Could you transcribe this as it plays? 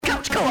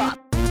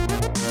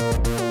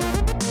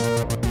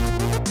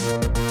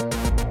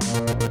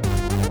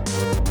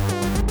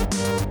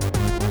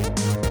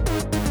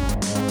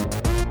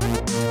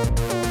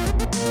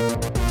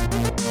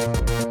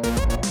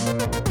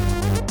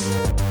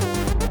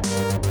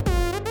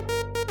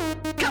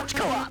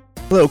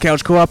Hello,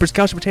 Couch Co-opers,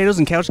 Couch Potatoes,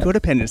 and Couch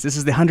Codependents. This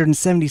is the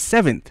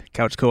 177th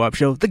Couch Co-op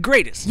show, the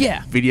greatest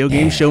video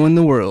game show in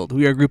the world.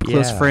 We are a group of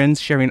close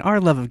friends sharing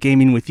our love of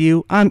gaming with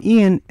you. I'm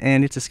Ian,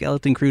 and it's a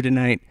skeleton crew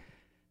tonight.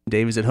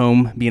 Dave is at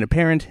home being a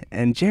parent,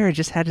 and Jared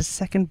just had his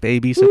second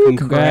baby, so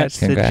congrats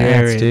to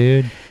Jared.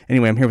 Dude.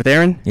 Anyway, I'm here with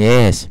Aaron.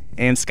 Yes.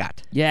 And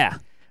Scott. Yeah.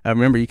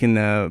 Remember, you can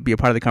be a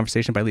part of the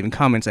conversation by leaving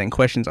comments and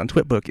questions on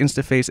Twitbook,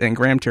 Instaface, and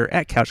Gramter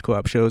at Couch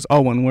Co-op Shows,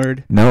 all one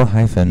word. No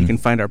hyphen. You can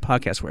find our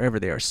podcasts wherever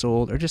they are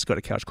sold, or just go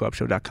to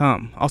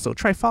couchcoopshow.com. Also,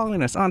 try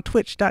following us on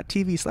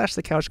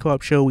twitch.tv/The Couch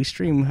Co-op Show. We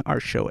stream our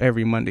show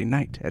every Monday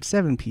night at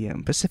 7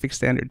 p.m. Pacific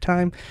Standard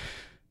Time,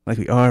 like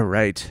we are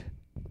right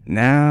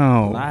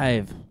now.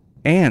 Live.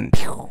 And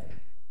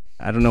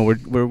I don't know,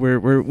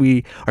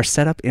 we are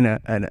set up in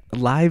a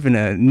live in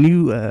a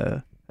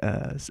new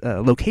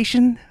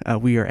location.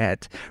 We are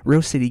at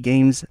Rose City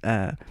Games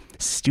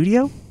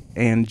studio,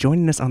 and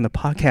joining us on the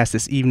podcast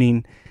this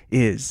evening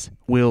is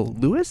Will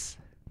Lewis.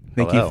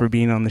 Thank you for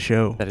being on the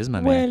show. That is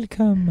my man.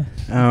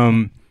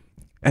 Welcome.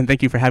 And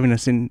thank you for having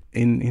us in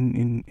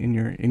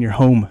your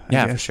home.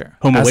 Yeah, for sure.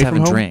 Home I was away having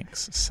from home.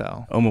 drinks,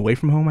 so Home away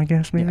from home, I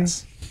guess maybe.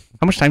 yes.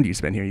 How much time do you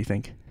spend here, you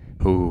think?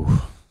 Ooh,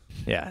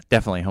 yeah,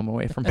 definitely home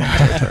away from home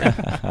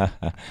territory.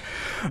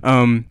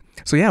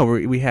 So yeah,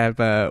 we have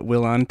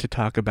Will on to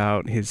talk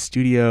about his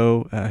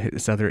studio,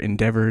 his other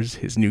endeavors,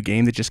 his new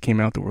game that just came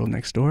out, The World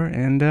Next Door,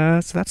 and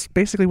so that's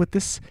basically what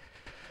this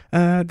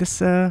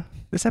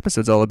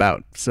episode's all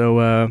about.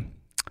 So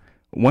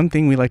one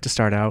thing we like to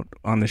start out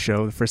on the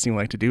show, the first thing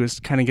we like to do is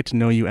kind of get to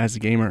know you as a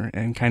gamer,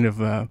 and kind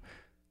of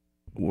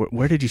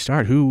where did you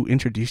start? Who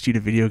introduced you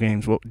to video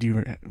games? What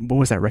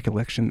was that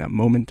recollection, that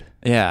moment?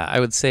 Yeah, I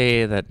would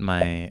say that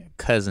my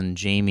cousin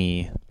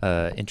Jamie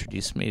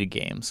introduced me to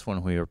games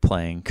when we were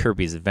playing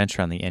Kirby's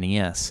Adventure on the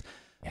NES.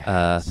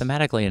 Yes.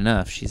 Thematically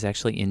enough, she's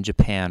actually in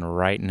Japan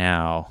right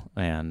now,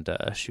 and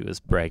she was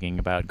bragging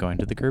about going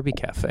to the Kirby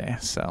Cafe.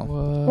 So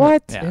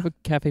What? Yeah. They have a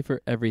cafe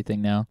for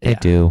everything now. They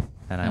do.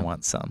 and I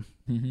want some.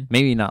 Mm-hmm.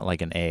 Maybe not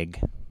like an egg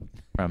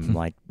from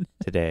like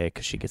today,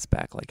 because she gets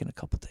back like in a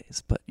couple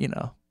days, but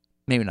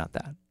maybe not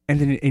that. And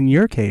then in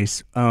your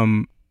case,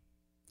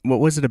 what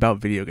was it about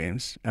video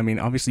games? I mean,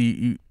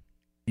 obviously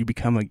you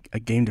become a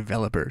game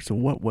developer. So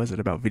what was it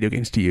about video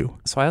games to you?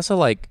 So I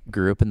also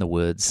grew up in the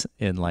woods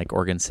in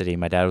Oregon City.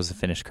 My dad was a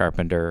Finnish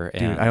carpenter.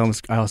 Dude, I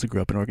also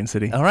grew up in Oregon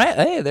City. All right,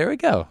 hey, there we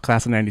go.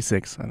 Class of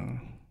 '96. I don't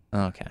know.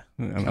 Oh, okay,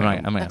 I'm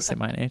not gonna say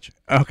my age.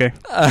 Okay.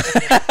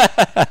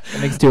 That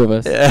makes two of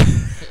us.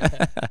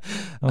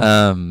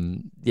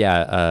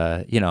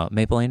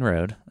 Maple Lane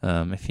Road,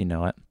 if you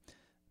know it.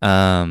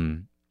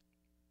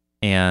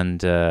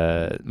 And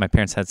my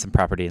parents had some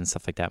property and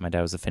stuff like that. My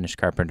dad was a Finnish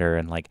carpenter,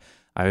 and I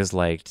always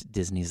liked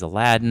Disney's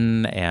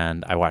Aladdin,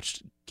 and I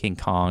watched King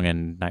Kong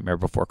and Nightmare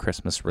Before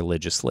Christmas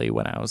religiously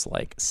when I was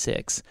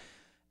 6.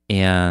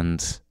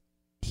 And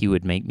he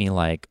would make me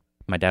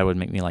my dad would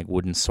make me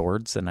wooden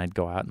swords, and I'd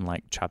go out and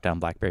chop down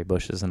blackberry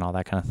bushes and all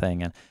that kind of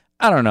thing. And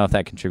I don't know if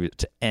that contributed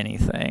to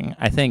anything.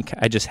 I think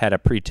I just had a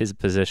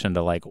predisposition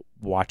to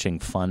watching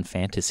fun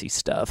fantasy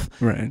stuff.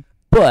 Right.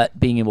 But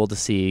being able to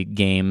see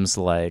games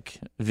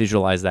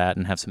visualize that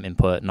and have some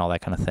input and all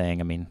that kind of thing.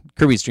 I mean,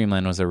 Kirby's Dream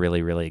Land was a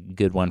really, really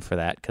good one for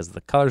that, because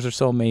the colors are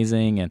so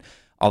amazing and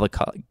all the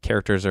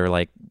characters are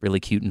really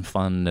cute and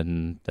fun,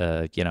 and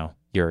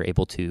you're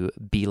able to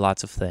be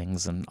lots of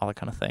things and all that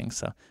kind of thing.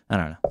 So I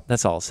don't know.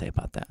 That's all I'll say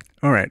about that.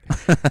 All right.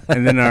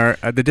 And then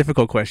the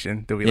difficult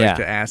question that we like Yeah.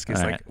 to ask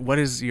is All right. what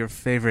is your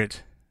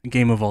favorite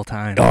game of all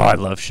time? Oh, I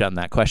love shutting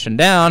that question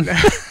down.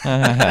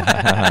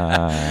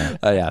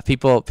 Yeah,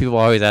 people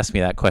always ask me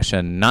that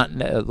question.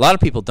 A lot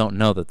of people don't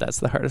know that that's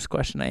the hardest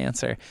question I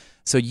answer.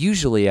 So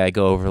usually I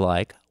go over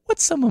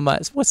what's some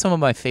of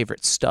my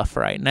favorite stuff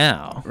right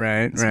now.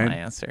 Right. That's my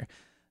answer.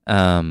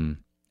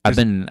 I've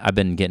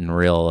been getting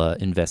real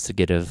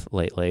investigative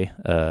lately.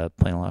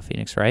 Playing a lot of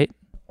Phoenix Wright.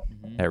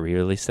 Mm-hmm. That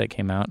re-release that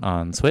came out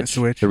on Switch.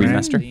 Switch, the right?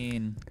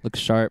 remaster. Looks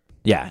sharp.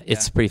 Yeah,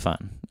 it's pretty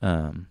fun.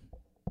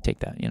 Take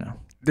that,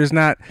 There's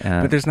not,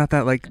 but there's not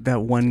that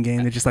that one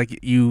game that just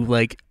you'll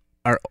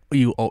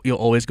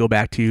always go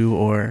back to,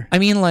 or I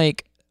mean,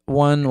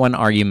 one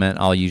argument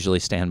I'll usually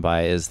stand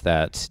by is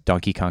that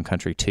Donkey Kong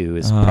Country 2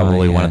 is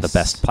probably one of the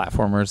best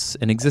platformers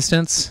in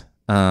existence.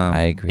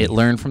 I agree. It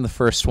learned from the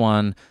first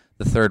one.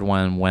 The third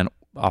one went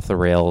off the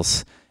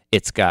rails.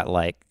 It's got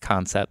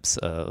concepts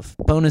of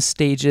bonus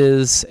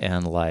stages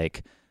and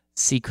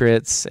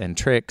secrets and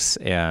tricks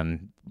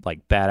and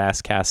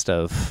badass cast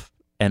of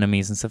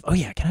enemies and stuff. Oh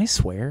yeah, can I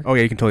swear? oh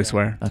yeah, you can totally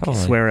swear. Okay.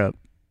 Totally. Swear up.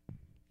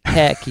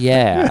 Heck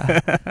yeah.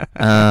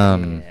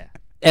 And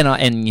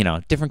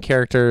different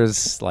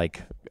characters,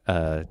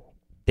 they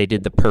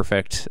did the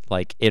perfect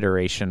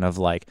iteration of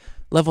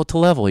level to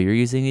level. You're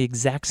using the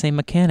exact same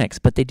mechanics,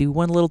 but they do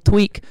one little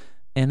tweak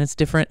and it's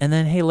different. And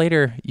then hey,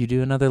 later you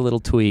do another little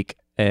tweak,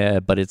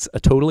 but it's a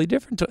totally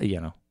different.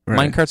 Right.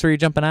 Minecarts where you're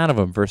jumping out of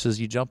them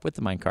versus you jump with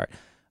the minecart,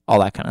 all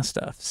that kind of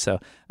stuff. So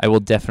I will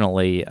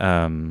definitely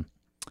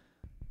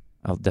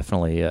I'll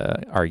definitely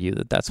argue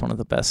that that's one of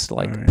the best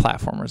like Alright.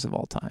 platformers of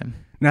all time.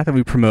 Not that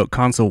we promote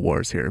console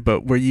wars here,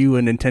 but were you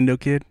a Nintendo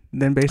kid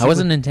then? Basically, I was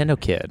a Nintendo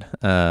kid.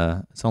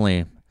 It's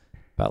only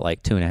about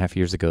like 2.5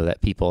 years ago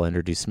that people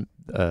introduced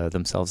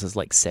themselves as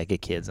like Sega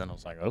kids, and I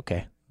was like,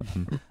 okay,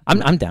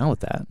 I'm down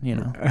with that. You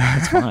know,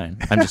 it's fine.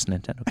 I'm just a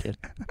Nintendo kid,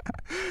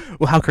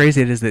 Well, how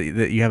crazy it is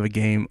that you have a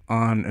game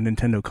on a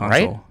Nintendo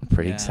console. right?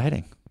 Pretty Yeah.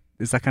 exciting.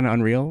 Is that kind of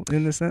unreal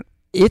in this sense?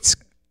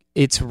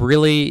 It's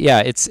really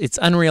it's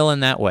unreal in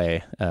that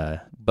way.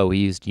 But we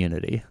used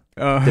Unity.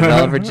 Oh.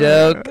 Developer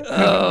joke.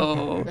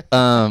 Oh.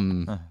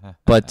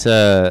 But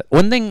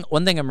one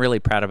thing I'm really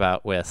proud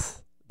about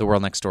with The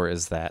World Next Door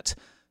is that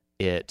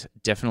it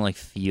definitely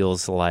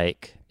feels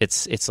like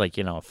it's like,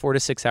 you know, a 4 to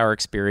 6 hour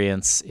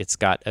experience. It's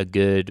got a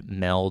good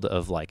meld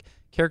of like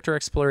character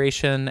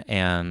exploration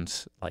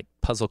and like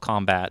puzzle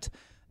combat,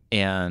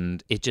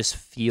 and it just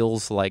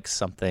feels like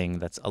something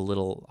that's a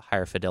little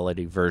higher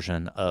fidelity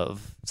version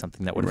of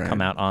something that would have Right.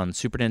 come out on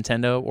Super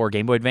Nintendo or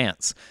Game Boy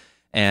Advance.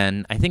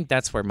 And I think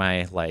that's where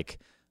my like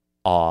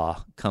awe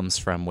comes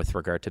from with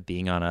regard to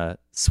being on a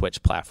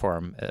Switch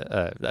platform,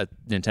 a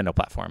Nintendo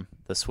platform,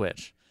 the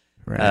Switch,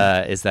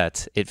 Right. is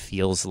that it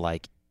feels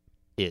like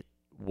it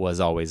was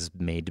always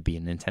made to be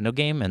a Nintendo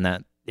game, and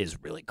that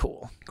is really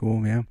cool. Cool,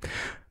 man.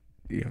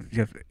 You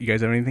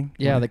guys have anything?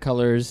 Yeah, the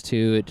colors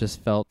too. It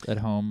just felt at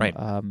home. Right.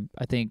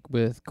 I think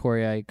with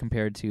Corey, I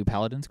compared to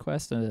Paladin's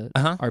Quest, a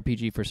Uh-huh.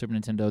 RPG for Super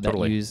Nintendo that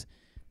Totally. used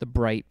the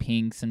bright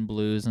pinks and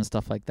blues and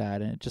stuff like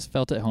that, and it just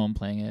felt at home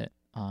playing it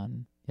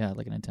on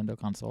like a Nintendo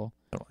console.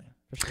 Totally.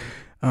 For sure.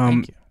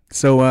 Thank you.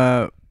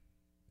 So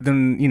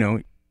then, you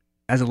know,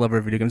 as a lover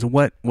of video games,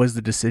 what was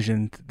the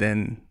decision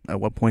then? At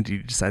what point did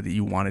you decide that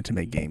you wanted to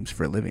make games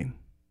for a living,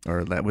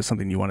 or that was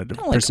something you wanted to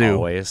Kinda like pursue?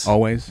 always.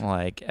 Always.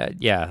 Like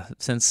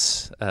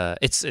since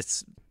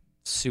it's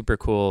super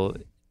cool.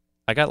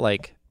 I got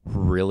like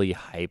really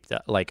hyped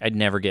up. Like I'd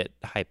never get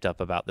hyped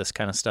up about this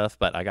kind of stuff,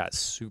 but I got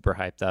super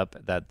hyped up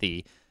that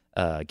the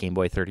Game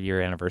Boy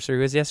 30-year anniversary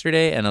was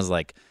yesterday, and I was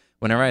like,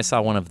 whenever I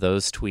saw one of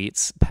those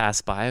tweets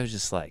pass by, I was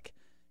just like,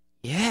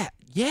 yeah.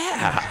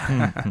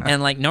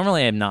 And like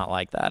normally I'm not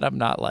like that. I'm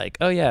not like,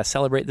 oh yeah,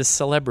 celebrate this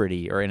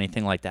celebrity or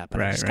anything like that.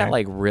 But I Right, just right. got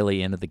like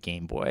really into the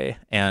Game Boy,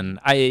 and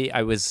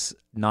I was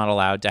not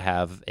allowed to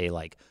have a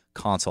like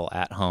console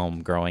at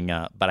home growing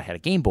up, but I had a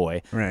Game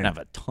Boy Right. and I have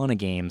a ton of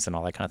games and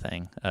all that kind of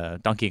thing.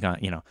 Donkey Kong,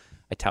 you know,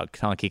 I tout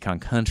Donkey Kong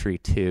Country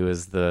 2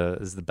 is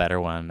the better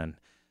one,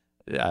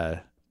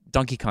 and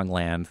Donkey Kong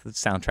Land, the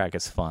soundtrack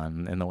is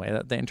fun in the way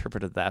that they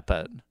interpreted that,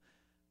 but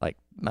like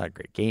not a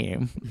great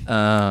game.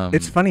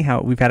 It's funny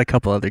how we've had a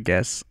couple other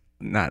guests,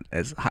 not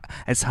as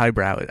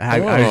highbrow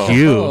as Oh.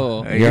 you.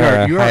 Oh. You're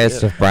our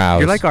highest of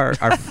brows. You're like our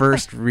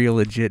first real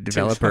legit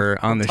developer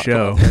on the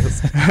show.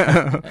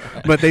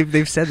 But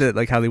they've said that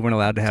like how they weren't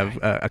allowed to have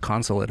a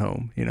console at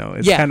home. You know,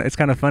 it's Yeah.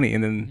 kind of funny.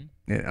 And then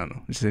I don't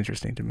know, it's just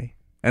interesting to me.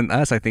 And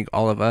us, I think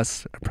all of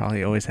us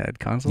probably always had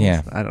consoles.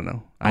 Yeah. I don't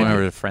know. I went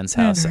over to a friend's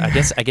house. I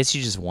guess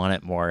you just want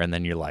it more, and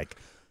then you're like,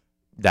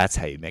 that's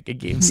how you make a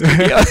game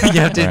studio. you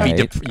have to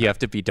Right. you have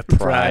to be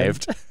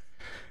deprived.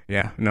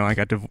 Yeah, no,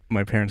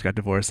 my parents got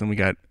divorced, and we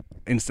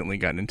instantly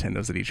got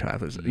Nintendos at each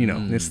house. You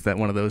know, it's that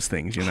one of those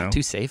things. You know,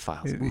 2 save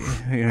files.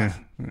 Oof. yeah.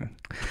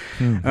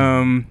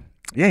 Mhm.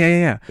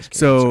 Yeah. Just kidding,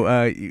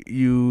 So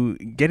you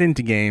get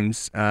into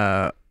games.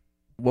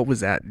 What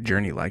was that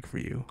journey like for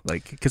you?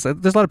 Like, because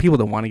there's a lot of people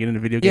that want to get into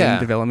video game Yeah.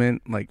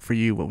 development. Like for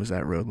you, what was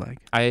that road like?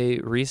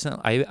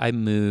 I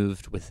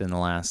moved within the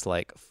last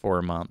like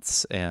 4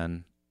 months,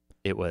 and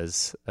it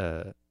was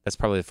that's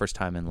probably the first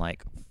time in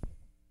like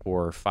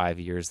 4 or 5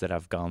 years that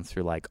I've gone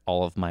through like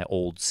all of my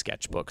old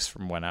sketchbooks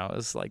from when I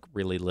was like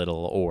really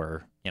little,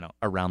 or you know,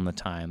 around the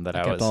time that I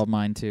I kept was all of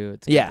mine too.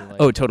 It's Yeah. good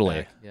to, Oh, look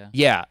totally. back.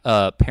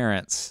 Yeah.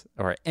 Parents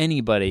or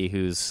anybody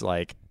who's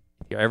like,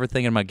 if you're ever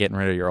thinking about getting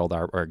rid of your old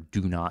artwork,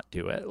 do not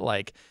do it.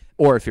 Like,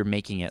 or if you're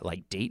making it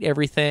like date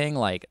everything,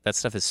 like that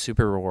stuff is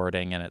super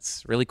rewarding, and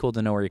it's really cool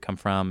to know where you come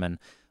from. And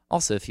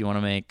also, if you want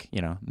to make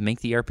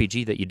the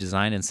RPG that you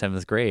designed in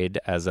 7th grade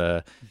as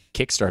a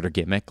Kickstarter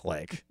gimmick,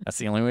 like that's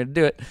the only way to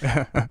do it.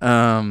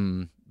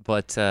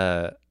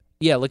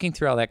 Yeah, looking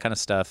through all that kind of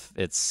stuff,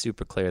 it's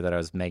super clear that I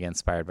was mega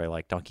inspired by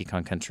like Donkey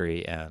Kong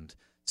Country and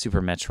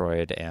Super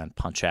Metroid and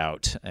Punch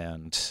Out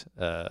and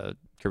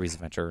Kirby's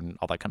Adventure and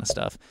all that kind of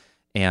stuff.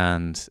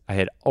 And I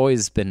had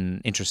always been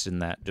interested in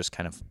that, just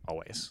kind of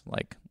always.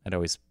 Like I'd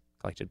always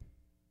collected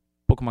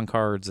Pokemon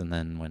cards, and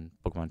then when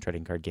Pokemon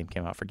Trading Card Game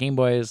came out for Game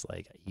Boys,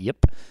 like, yep.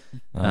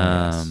 Oh,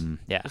 yes.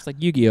 Yeah. Just like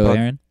Yu-Gi-Oh, But-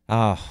 Aaron.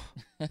 Oh,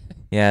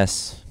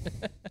 yes,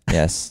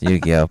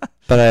 Yu-Gi-Oh.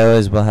 But I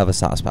always will have a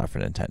soft spot for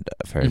Nintendo,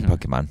 for Mhm.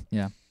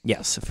 Pokemon.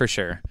 Yes, for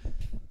sure.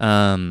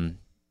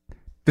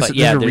 There's But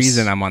yeah, a there's-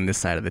 reason I'm on this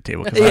side of the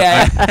table. 'Cause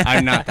Yeah.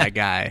 I'm not that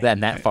guy.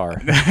 That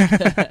far.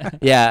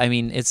 Yeah, I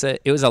mean,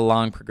 it was a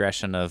long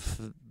progression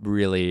of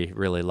really,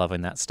 really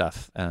loving that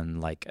stuff. And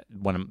like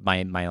one of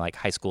my like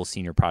high school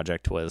senior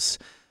project was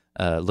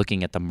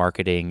looking at the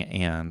marketing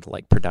and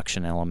like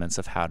production elements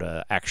of how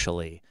to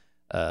actually,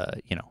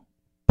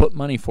 put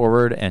money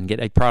forward and get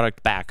a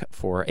product back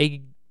for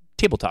a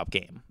tabletop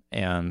game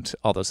and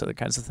all those other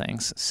kinds of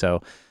things.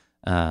 So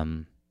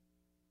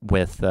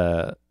with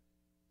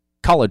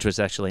college was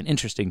actually an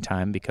interesting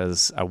time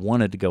because I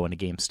wanted to go into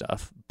game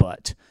stuff,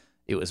 but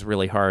it was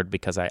really hard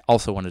because I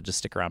also wanted to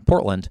stick around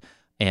Portland,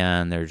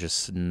 and there's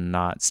just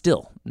not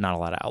a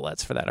lot of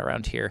outlets for that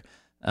around here.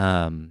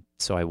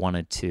 So I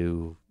wanted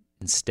to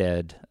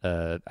instead,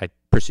 I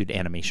pursued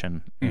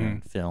animation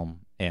and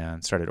film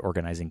and started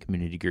organizing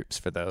community groups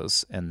for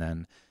those, and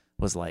then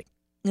was like,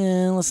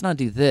 let's not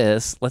do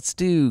this. Let's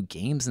do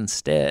games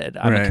instead.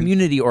 I'm a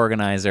community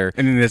organizer.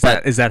 And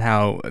then is that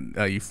how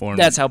you formed?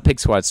 That's how Pig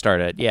Squad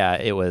started. Yeah,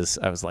 I was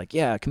like,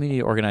 community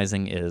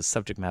organizing is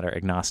subject matter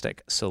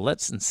agnostic. So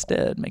let's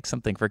instead make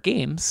something for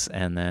games.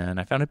 And then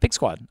I founded Pig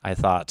Squad. I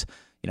thought,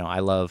 I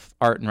love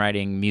art and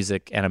writing,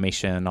 music,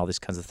 animation, all these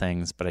kinds of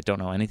things, but I don't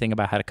know anything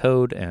about how to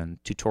code and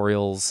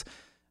tutorials.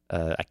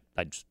 I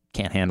just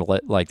can't handle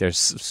it. Like, there's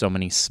so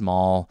many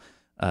small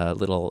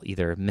little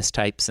either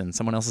mistypes in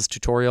someone else's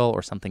tutorial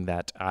or something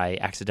that I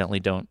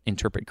accidentally don't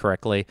interpret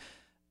correctly,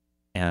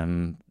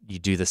 and you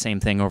do the same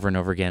thing over and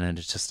over again and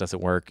it just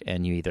doesn't work,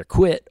 and you either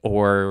quit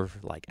or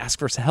like ask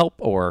for some help,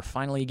 or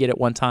finally you get it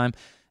one time.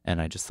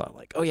 And I just thought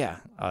like,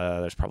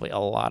 there's probably a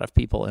lot of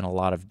people in a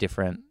lot of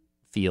different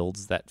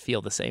fields that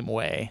feel the same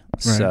way.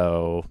 Right.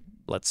 So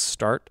let's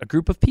start a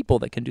group of people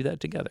that can do that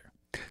together.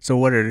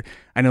 So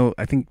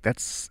I think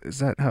is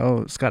that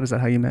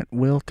how you met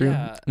Will through?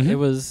 Yeah, it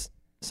was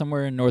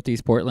somewhere in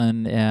Northeast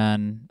Portland,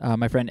 and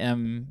my friend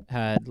M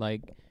had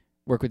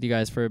worked with you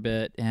guys for a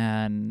bit,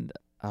 and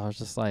I was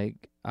just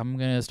like, I'm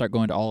gonna start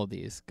going to all of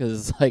these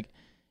because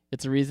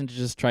it's a reason to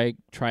just try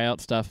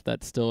out stuff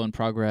that's still in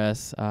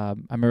progress. I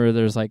remember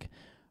there's a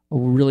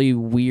really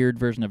weird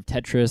version of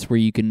Tetris where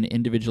you can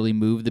individually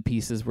move the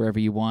pieces wherever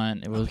you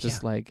want. It was just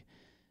stuff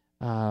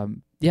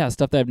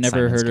that I've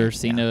never heard or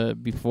seen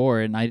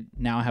before, and I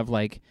now have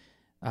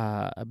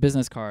a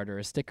business card or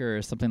a sticker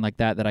or something like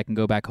that I can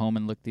go back home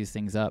and look these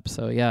things up.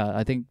 So yeah,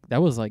 I think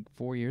that was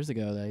 4 years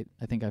ago that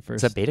I think I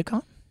first. Is that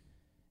BetaCon?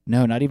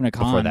 No, not even a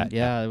con. Before that,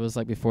 yeah, it was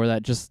before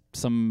that. Just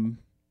some,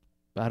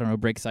 I don't know,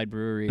 Breakside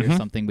Brewery or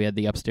something. We had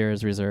the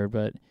upstairs reserved,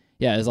 but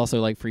yeah, it was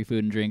also free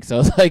food and drink. So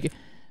it's I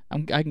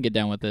can get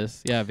down with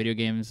this. Yeah, video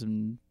games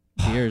and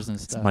beers and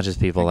stuff. As much as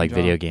people like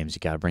video games, you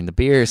got to bring the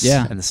beers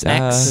and the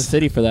snacks. The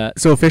city for that.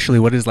 So officially,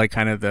 what is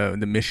kind of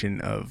the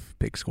mission of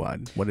Pig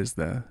Squad? What is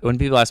the? When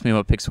people ask me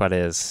what Pig Squad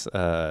is,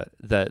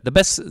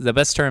 the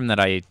best term that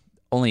I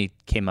only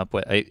came up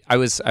with, I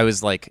was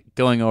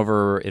going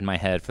over in my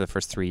head for the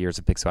first 3 years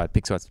of Pig Squad.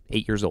 Pig Squad's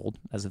 8 years old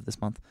as of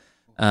this month.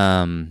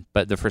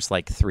 But the first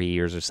 3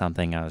 years or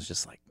something, I was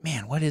just like,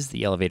 man, what is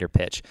the elevator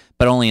pitch?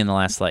 But only in the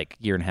last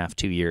year and a half,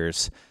 2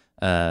 years.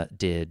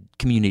 Did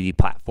community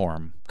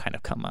platform kind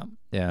of come up,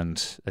 and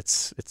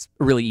it's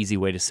a really easy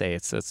way to say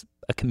it's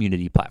a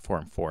community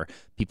platform for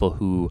people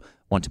who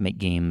want to make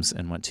games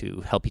and want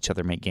to help each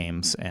other make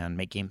games and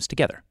make games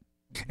together.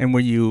 And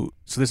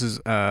this is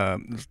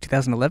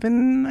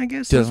 2011, I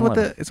guess?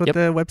 2011. Is what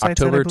the website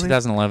October said,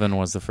 2011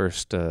 was the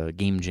first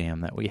game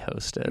jam that we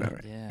hosted.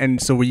 Right. Yeah.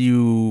 And so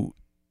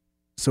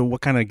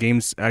what kind of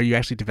games are you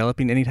actually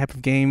developing? Any type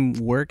of game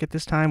work at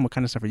this time? What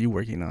kind of stuff are you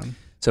working on?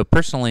 So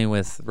personally,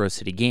 with Rose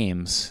City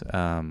Games,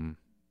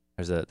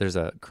 there's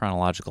a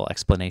chronological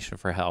explanation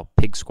for how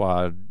Pig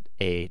Squad,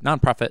 a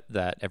nonprofit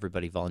that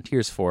everybody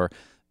volunteers for,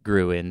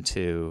 led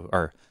to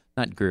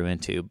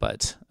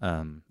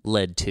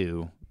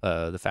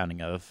the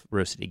founding of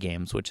Rose City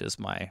Games, which is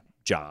my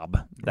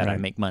job that I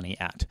make money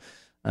at.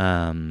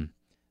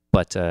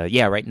 But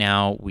right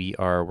now we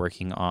are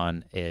working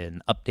on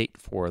an update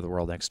for The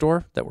World Next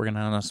Door that we're going to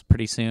announce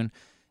pretty soon.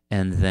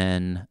 And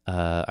then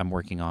I'm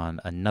working on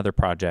another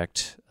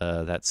project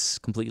that's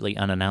completely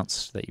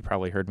unannounced that you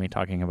probably heard me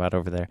talking about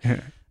over there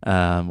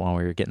while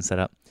we were getting set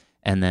up.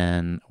 And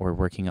then we're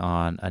working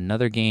on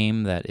another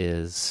game that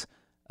is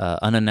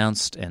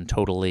unannounced and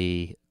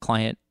totally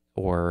client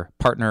or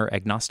partner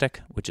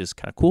agnostic, which is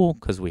kind of cool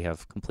because we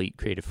have complete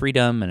creative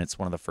freedom, and it's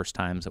one of the first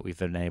times that we've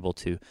been able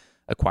to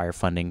acquire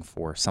funding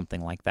for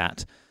something like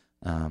that.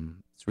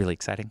 It's really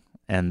exciting.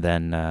 And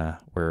then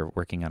we're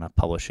working on a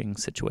publishing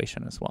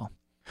situation as well.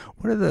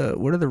 What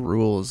are the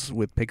rules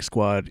with Pig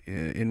Squad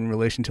in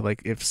relation to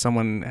if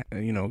someone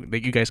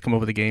you guys come up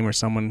with a game, or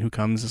someone who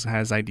comes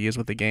has ideas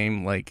with the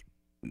game, are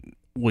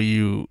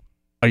you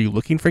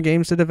looking for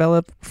games to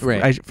develop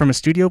from a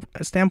studio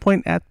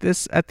standpoint at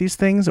these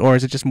things, or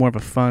is it just more of a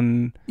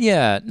fun?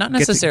 Yeah, not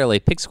necessarily.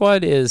 Pig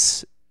Squad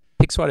is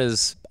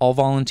all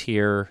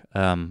volunteer.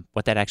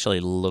 What that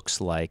actually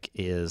looks like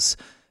is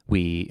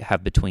we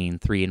have between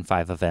 3 and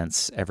 5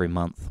 events every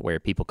month where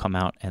people come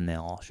out and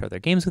they'll share their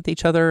games with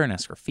each other and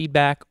ask for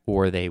feedback,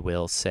 or they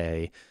will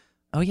say,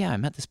 oh yeah, I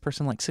met this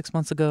person 6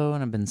 months ago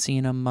and I've been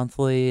seeing them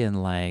monthly,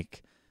 and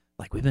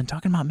we've been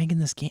talking about making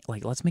this game,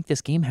 let's make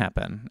this game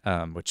happen,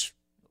 which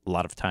a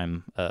lot of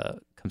time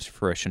comes to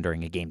fruition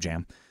during a game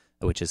jam,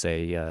 which is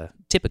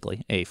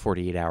typically a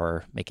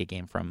 48-hour make a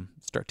game from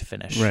start to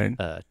finish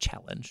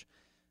challenge.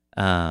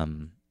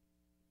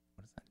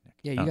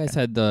 Yeah, you guys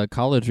had the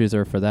college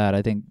reserve for that.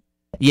 I think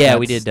Yeah,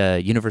 we That's-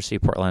 did University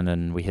of Portland,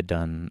 and we had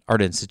done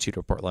Art Institute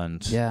of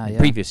Portland Yeah, in yeah.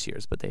 previous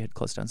years, but they had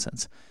closed down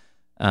since.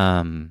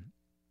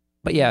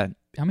 But yeah,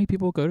 How many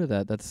people go to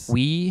that? That's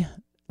we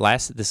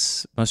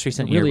this most a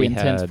recent year really we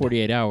intense had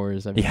 48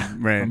 hours. I mean, Yeah.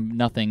 Right. from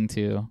nothing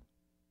to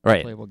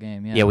right. playable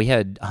game. Yeah. Yeah, we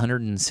had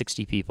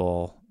 160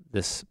 people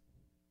this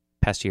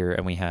past year,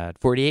 and we had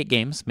 48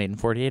 games made in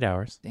 48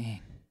 hours.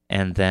 Dang.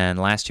 And then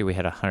last year we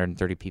had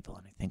 130 people,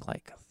 and I think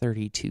like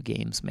 32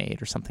 games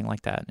made or something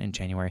like that in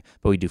January.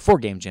 But we do 4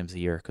 game jams a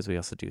year because we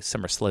also do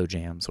summer slow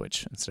jams,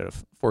 which instead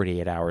of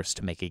 48 hours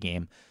to make a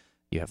game,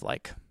 you have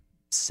like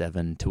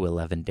 7 to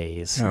 11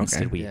 days. Okay.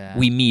 Instead, Yeah.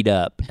 we meet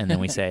up and then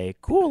we say,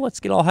 "Cool, let's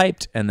get all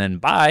hyped," and then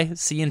bye.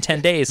 See you in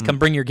 10 days. Come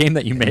bring your game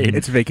that you made.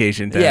 It's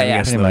vacation time. Yeah, You yeah,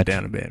 gotta pretty slow it much.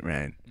 down a bit,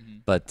 right?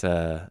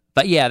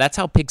 But yeah, that's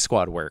how Pig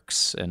Squad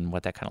works and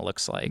what that kind of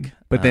looks like.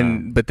 But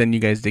then you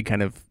guys did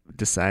kind of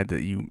decide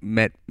that you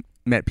met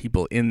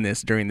people in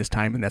this during this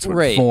time, and that's what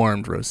Right.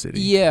 formed Rose City.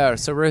 Yeah,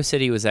 so Rose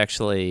City was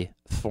actually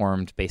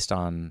formed based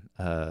on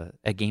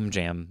a game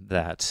jam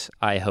that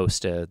I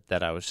hosted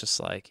that I was just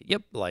like,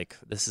 yep, like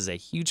this is a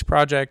huge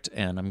project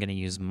and I'm going to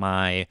use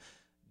my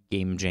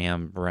game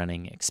jam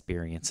running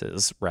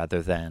experiences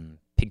rather than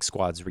Pig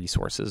Squad's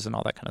resources and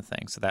all that kind of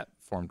thing. So that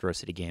formed Rose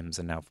City Games,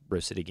 and now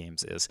Rose City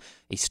Games is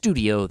a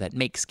studio that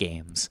makes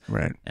games.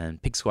 Right.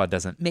 And Pig Squad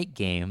doesn't make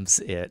games,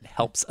 it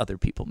helps other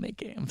people make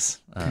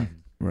games.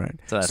 Right.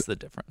 So that's the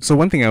difference. So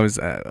one thing I was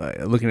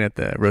looking at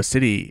the Rose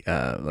City,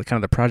 like kind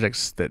of the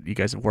projects that you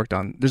guys have worked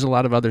on. There's a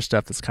lot of other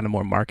stuff that's kind of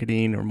more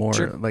marketing or more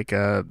Sure. like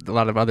a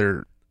lot of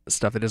other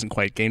stuff that isn't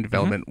quite game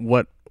development.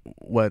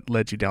 What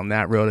led you down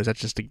that road? Is that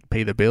just to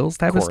pay the bills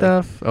type of Corey.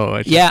 stuff? Oh,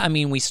 it's Yeah, I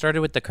mean, we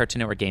started with the Cartoon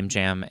Network Game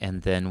Jam,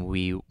 and then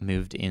we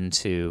moved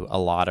into a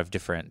lot of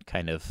different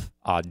kind of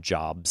odd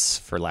jobs,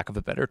 for lack of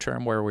a better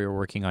term, where we were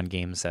working on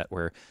games that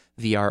were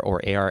VR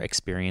or AR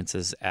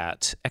experiences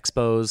at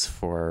expos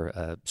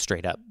for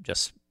straight up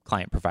just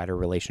client-provider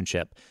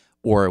relationship,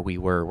 or we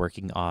were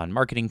working on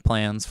marketing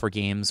plans for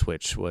games,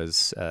 which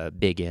was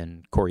big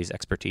in Corey's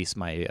expertise,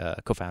 my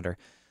co-founder.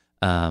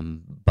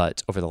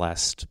 But over the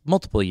last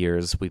multiple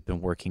years, we've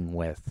been working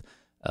with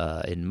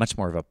in much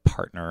more of a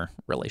partner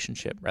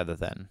relationship rather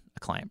than a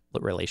client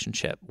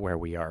relationship, where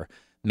we are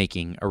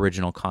making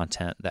original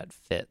content that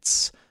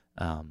fits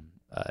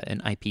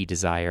an IP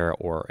desire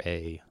or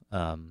a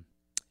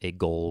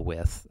goal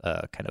with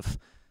kind of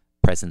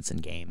presence in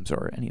games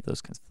or any of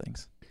those kinds of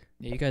things.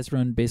 Yeah, you guys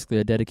run basically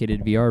a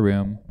dedicated VR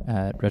room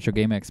at Retro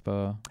Game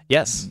Expo.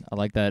 Yes. I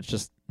like that. It's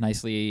just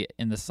nicely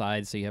in the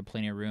side, so you have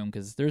plenty of room,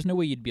 because there's no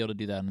way you'd be able to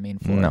do that on the main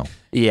floor. No.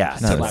 Yeah. Not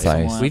Slap the size.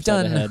 someone We've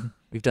upside the done head.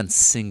 we've done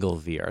single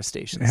VR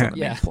stations on the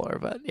Yeah. main floor,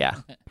 but yeah.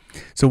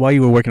 So while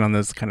you were working on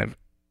those kind of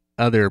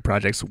other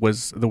projects,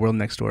 was The World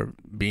Next Door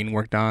being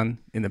worked on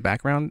in the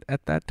background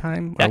at that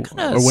time? That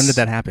kinda or when did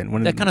that happen?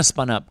 When That did, kind of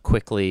spun up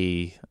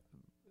quickly,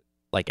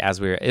 like as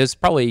it was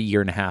probably a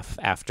year and a half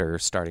after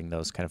starting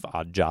those kind of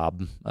odd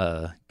job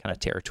kind of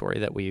territory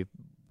that we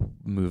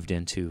moved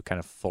into kind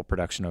of full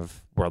production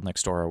of World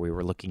Next Door. We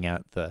were looking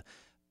at the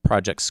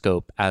project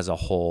scope as a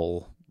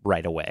whole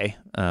right away.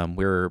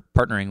 We were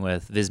partnering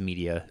with Viz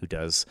Media, who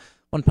does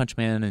One Punch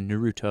Man and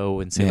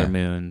Naruto and Sailor Yeah.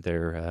 Moon.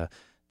 They're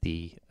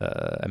the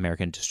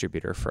American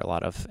distributor for a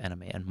lot of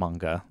anime and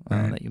manga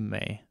Right. that you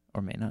may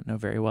or may not know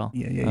very well.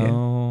 Yeah.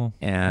 Oh,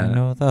 I And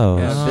know those.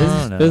 Yeah,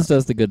 Viz, no. Viz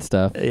does the good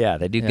stuff. yeah,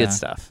 they do Yeah. good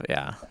stuff.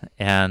 Yeah.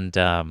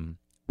 And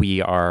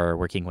we are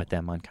working with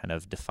them on kind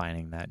of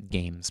defining that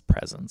game's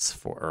presence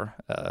for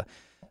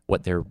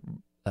what their,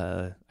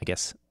 I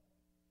guess,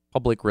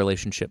 public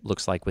relationship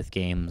looks like with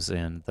games.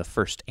 And the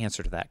first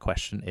answer to that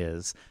question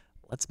is,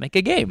 let's make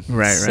a game.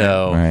 Right.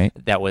 So Right.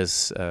 that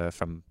was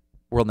from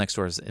World Next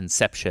Door's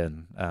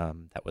inception.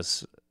 That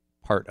was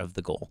part of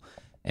the goal.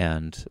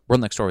 And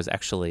World Next Door was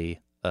actually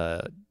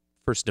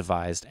first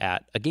devised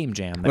at a game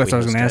jam. That That's what I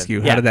was going to hosted. ask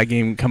you. Yeah. How did that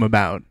game come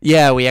about?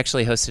 Yeah, we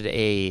actually hosted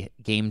a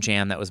game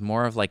jam that was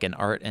more of like an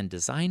art and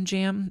design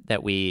jam,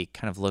 that we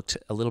kind of looked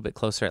a little bit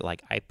closer at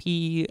like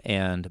IP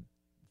and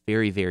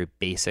very, very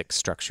basic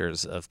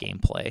structures of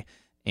gameplay.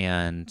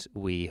 And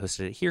we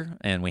hosted it here,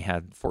 and we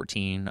had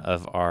 14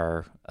 of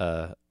our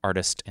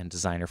artist and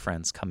designer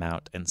friends come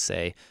out and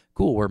say,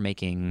 cool, we're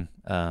making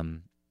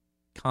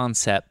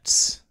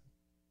concepts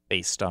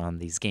based on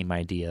these game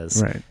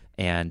ideas. Right.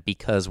 And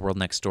because World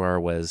Next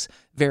Door was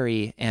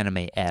very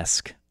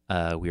anime-esque,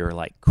 we were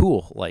like,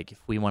 cool, like if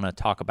we want to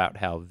talk about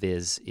how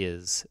Viz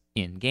is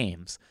in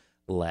games,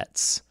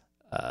 let's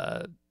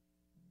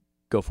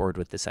go forward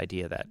with this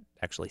idea that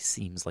actually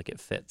seems like it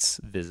fits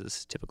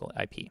Viz's typical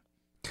IP.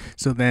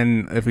 So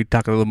then, if we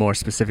talk a little more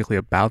specifically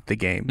about the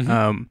game,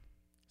 Mhm.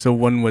 so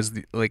one was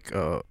the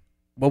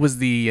what was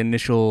the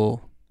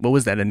initial? What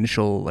was that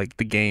initial like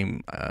the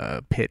game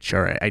pitch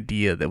or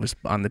idea that was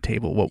on the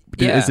table? What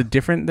Yeah. is it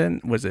different than?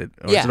 Was it?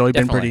 Or Yeah, has it always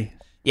definitely. been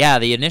pretty? Yeah,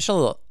 the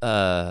initial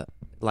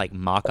like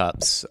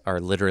mock-ups are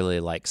literally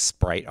like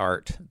sprite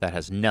art that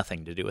has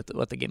nothing to do with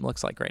what the game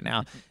looks like right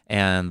now.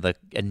 And the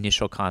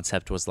initial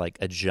concept was like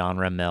a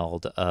genre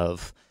meld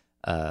of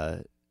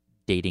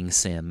dating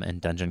sim and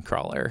dungeon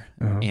crawler.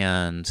 Uh-huh.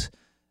 And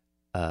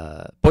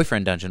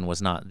boyfriend dungeon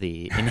was not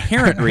the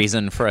inherent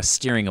reason for us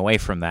steering away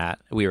from that.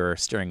 We were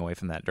steering away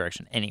from that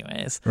direction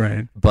anyways.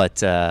 Right. But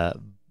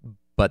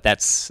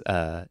that's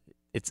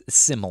it's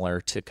similar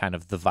to kind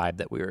of the vibe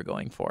that we were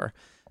going for.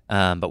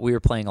 But we were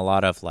playing a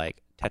lot of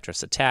like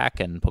Tetris Attack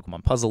and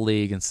Pokemon Puzzle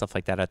League and stuff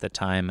like that at the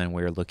time, and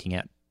we were looking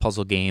at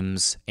puzzle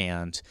games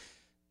and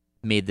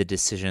made the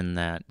decision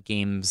that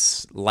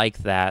games like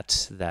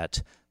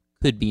that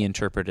could be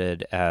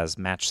interpreted as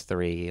match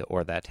 3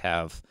 or that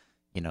have,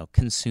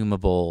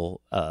 consumable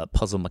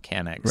puzzle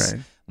mechanics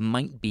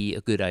might be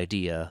a good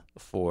idea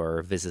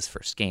for Viz's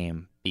first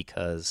game,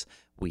 because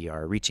we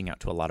are reaching out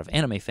to a lot of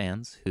anime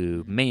fans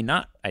who may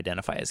not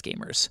identify as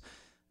gamers.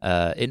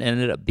 It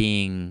ended up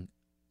being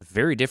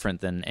very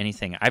different than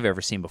anything I've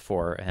ever seen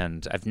before,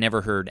 and I've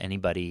never heard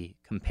anybody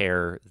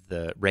compare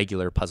the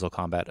regular puzzle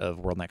combat of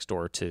World Next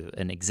Door to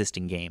an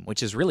existing game,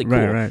 which is really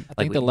cool. Right. I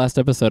think the last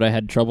episode I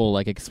had trouble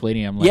like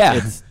explaining. I'm like,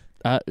 it's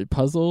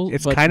puzzle.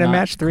 It's but kind of not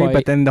match 3, quite-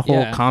 but then the whole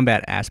yeah.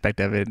 combat aspect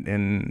of it,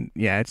 and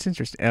it's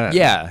interesting.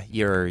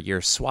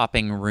 You're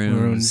swapping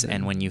runes,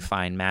 and when you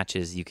find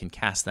matches, you can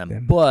cast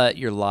them, but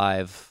you're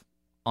live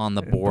on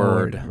the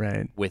board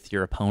right. with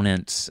your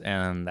opponent,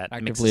 and that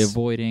actively mixes,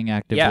 avoiding,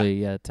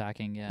 actively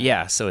attacking.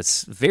 Yeah, so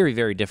it's very,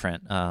 very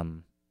different.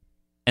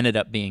 Ended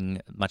up being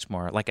much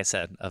more, like I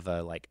said, of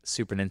a like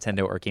Super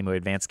Nintendo or Game Boy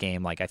Advance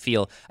game. Like I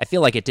feel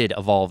like it did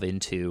evolve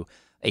into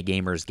a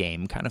gamer's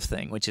game kind of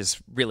thing, which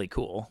is really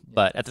cool.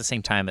 But at the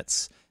same time,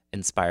 it's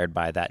inspired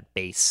by that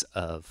base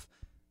of,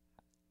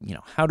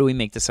 how do we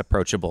make this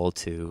approachable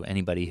to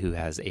anybody who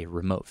has a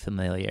remote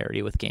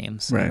familiarity with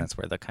games? Right. And that's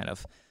where the kind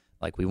of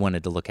like we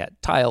wanted to look at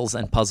tiles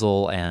and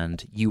puzzle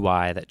and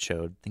UI that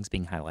showed things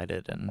being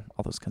highlighted and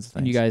all those kinds of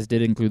things. And you guys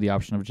did include the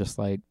option of just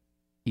like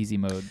easy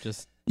mode,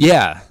 just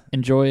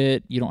enjoy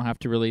it. You don't have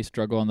to really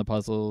struggle on the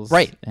puzzles,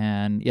 right?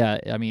 And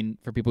I mean,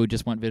 for people who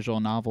just want visual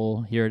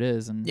novel, here it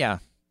is, and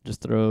just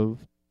throw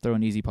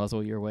an easy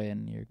puzzle your way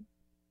and you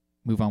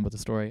move on with the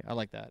story. I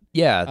like that.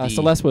 Yeah,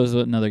 Celeste was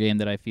another game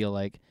that I feel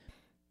like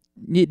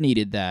it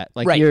needed that.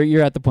 Like right.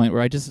 you're at the point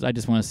where I just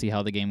want to see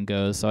how the game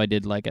goes. So I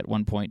did like at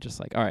one point just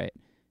like, all right,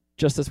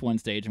 just this one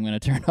stage I'm going to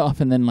turn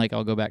off, and then like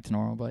I'll go back to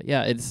normal. But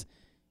yeah, it's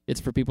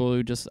for people who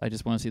I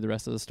just want to see the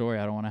rest of the story.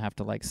 I don't want to have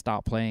to like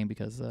stop playing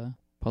because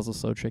puzzle's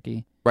so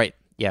tricky. Right.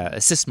 Yeah,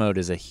 assist mode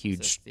is a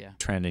huge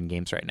trend in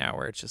games right now,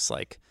 where it's just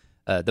like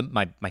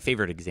my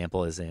favorite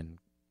example is in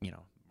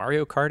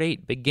Mario Kart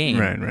 8, big game.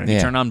 Right. You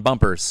turn on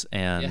bumpers,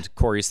 and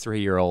Corey's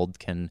 3-year-old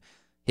can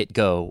hit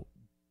go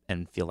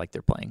and feel like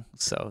they're playing.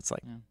 So it's like.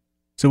 Yeah.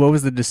 So what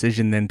was the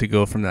decision then to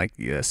go from like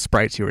the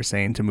sprites you were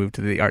saying to move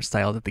to the art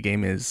style that the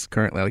game is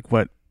currently? Like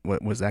what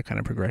was that kind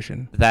of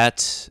progression?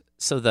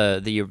 So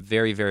the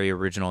very, very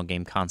original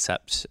game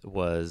concept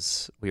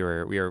was we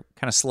were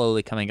kind of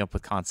slowly coming up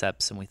with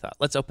concepts, and we thought,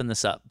 let's open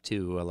this up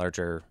to a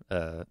larger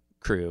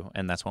crew,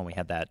 and that's when we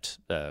had that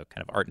kind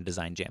of art and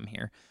design jam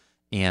here.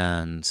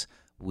 And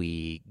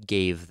we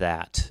gave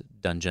that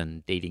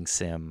dungeon dating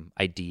sim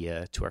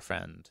idea to our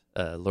friend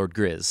Lord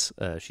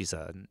Grizz. She's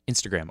an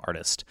Instagram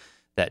artist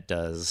that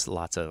does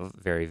lots of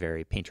very,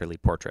 very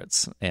painterly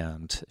portraits,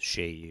 and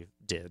she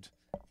did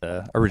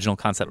the original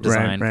concept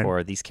design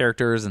for these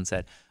characters and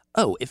said,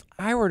 oh, if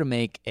I were to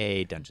make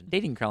a dungeon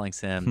dating crawling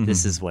sim,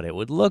 this is what it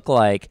would look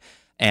like.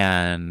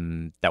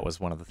 And that was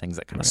one of the things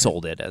that kind of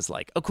sold it as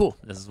like, oh, cool,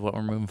 this is what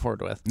we're moving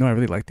forward with. No, I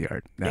really like the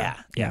art. Yeah.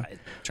 It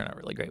turned out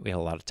really great. We had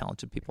a lot of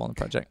talented people on the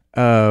project.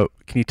 Can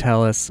you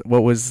tell us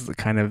what was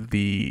kind of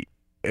the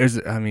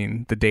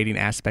dating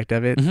aspect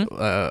of it?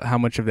 Mm-hmm. How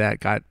much of that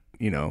got,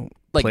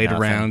 Like played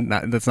nothing. around?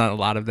 That's not a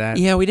lot of that.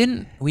 Yeah,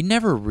 we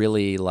never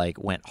really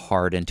like went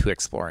hard into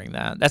exploring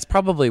that. That's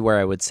probably where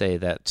I would say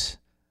that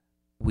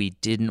we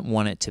didn't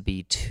want it to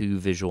be too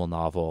visual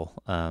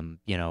novel.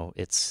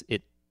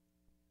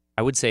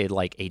 I would say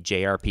like a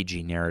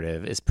JRPG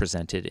narrative is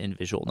presented in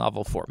visual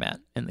novel format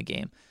in the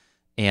game.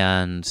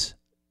 And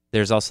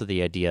there's also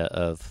the idea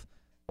of,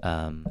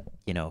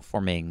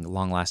 forming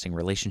long-lasting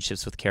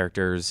relationships with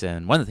characters.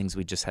 And one of the things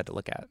we just had to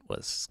look at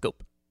was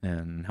scope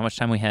and how much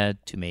time we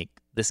had to make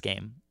this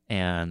game.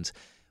 And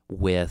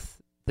with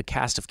the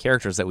cast of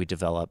characters that we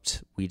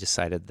developed, we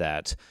decided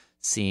that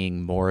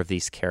seeing more of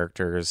these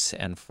characters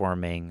and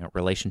forming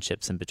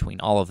relationships in between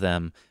all of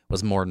them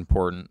was more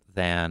important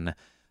than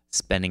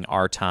spending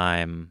our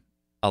time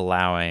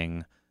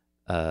allowing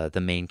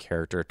the main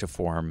character to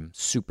form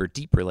super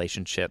deep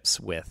relationships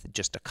with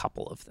just a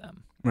couple of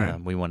them. Right.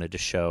 We wanted to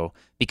show,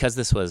 because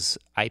this was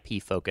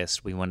IP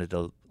focused, we wanted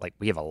to, like,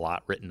 we have a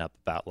lot written up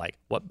about like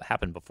what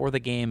happened before the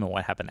game and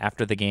what happened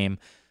after the game.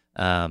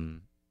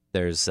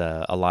 There's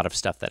a lot of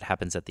stuff that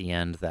happens at the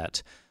end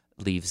that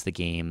leaves the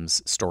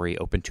game's story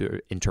open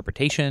to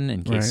interpretation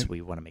in case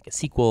we want to make a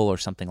sequel or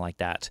something like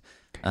that.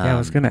 Yeah, I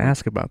was gonna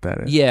ask about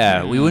that.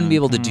 Yeah, we wouldn't be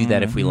able to do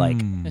that if we like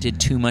Mm. did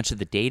too much of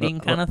the dating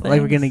kind of thing. Like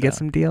we're gonna get so-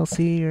 some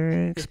DLC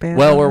or expand.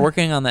 Well, on we're that?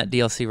 working on that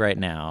DLC right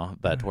now,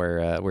 but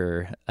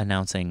we're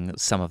announcing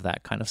some of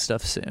that kind of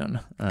stuff soon.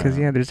 Because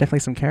there's definitely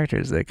some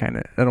characters that kind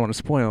of I don't want to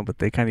spoil, but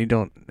they kind of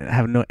don't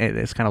have no.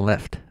 It's kind of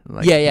left.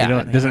 Like, Yeah, yeah.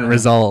 It doesn't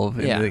resolve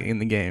Yeah. in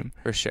the game.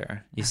 For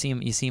sure, you see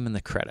him in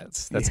the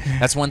credits.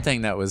 That's one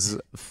thing that was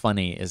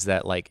funny is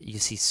that like you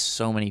see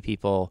so many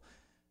people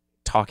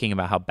talking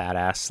about how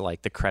badass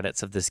like the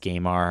credits of this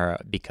game are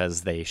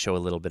because they show a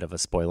little bit of a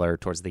spoiler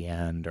towards the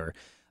end or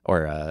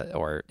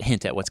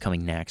hint at what's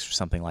coming next or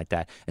something like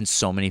that. And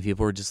so many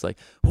people were just like,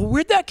 "Well,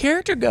 where'd that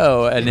character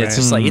go?" And it's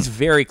just like it's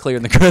very clear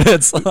in the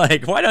credits.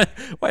 Like, why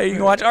are you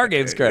gonna watch our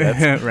game's credits?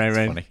 Right, It's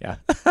right. funny, yeah.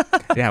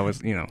 Yeah, it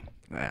was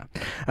yeah.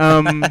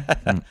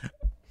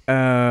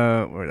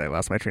 Where did I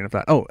lost my train of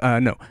thought? Oh,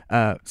 no.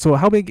 So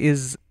how big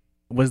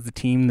was the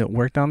team that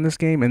worked on this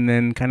game, and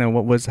then kind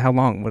of how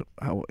long?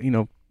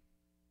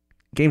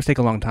 Games take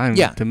a long time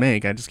to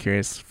make. I'm just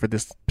curious for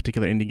this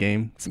particular indie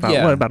game. It's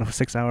about about a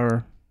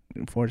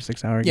 4 to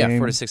 6 hour game? Yeah,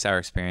 4 to 6 hour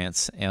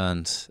experience.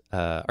 And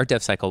our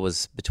dev cycle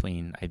was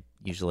between, I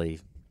usually,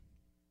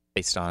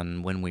 based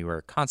on when we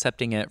were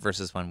concepting it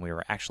versus when we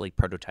were actually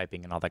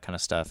prototyping and all that kind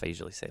of stuff, I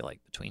usually say like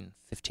between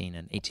 15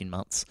 and 18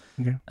 months.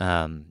 Okay.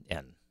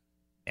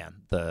 And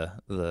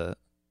the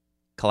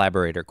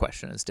collaborator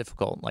question is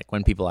difficult. Like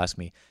when people ask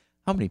me,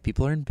 how many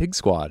people are in Pig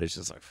Squad? It's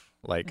just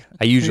like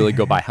I usually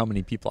go by how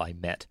many people I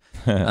met.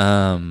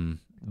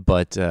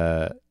 But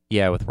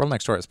with World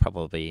Next Door, it's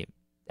probably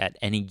at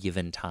any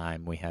given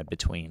time we had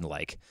between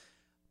like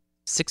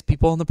 6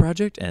 people on the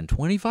project and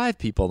 25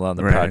 people on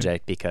the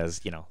project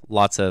because,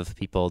 lots of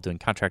people doing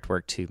contract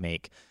work to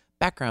make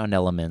background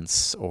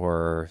elements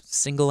or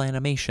single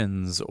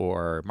animations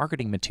or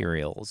marketing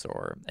materials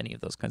or any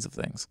of those kinds of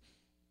things.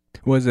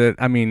 Was it,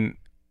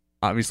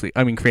 obviously,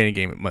 creating a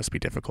game, it must be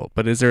difficult,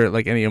 but is there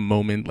like a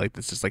moment like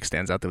this just like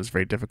stands out that was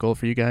very difficult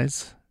for you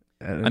guys?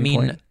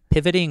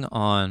 Pivoting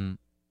on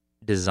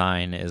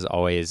design is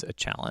always a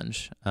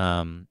challenge.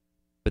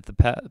 With the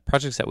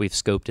projects that we've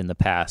scoped in the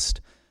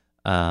past,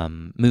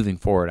 moving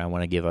forward, I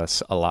want to give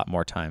us a lot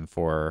more time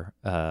for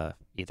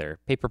either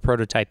paper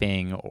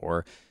prototyping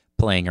or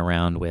playing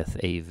around with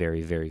a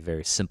very, very,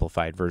 very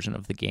simplified version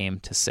of the game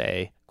to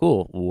say,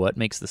 cool, what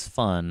makes this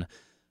fun?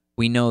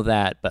 We know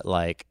that, but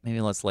like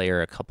maybe let's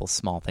layer a couple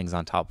small things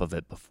on top of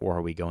it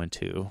before we go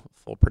into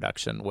full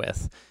production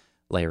with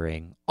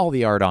layering all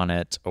the art on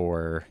it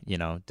or,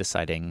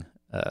 deciding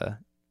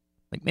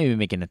like maybe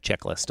making a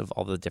checklist of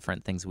all the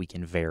different things we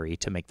can vary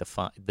to make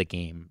the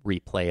game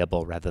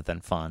replayable rather than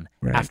fun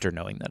after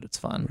knowing that it's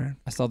fun. Right.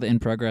 I saw the in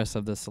progress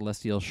of the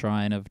Celestial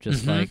Shrine of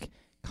just like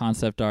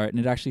concept art, and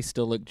it actually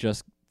still looked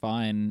just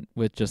fine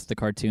with just the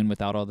cartoon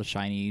without all the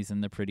shinies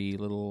and the pretty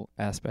little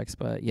aspects.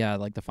 But yeah,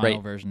 like the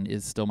final version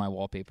is still my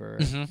wallpaper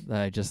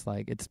that I just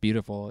like. It's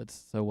beautiful.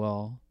 It's so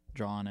well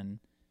drawn and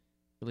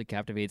really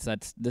captivates.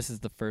 This is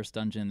the first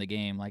dungeon in the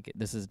game. Like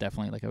this is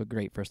definitely like a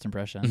great first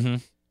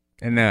impression.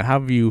 And how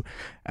have you?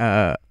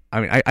 I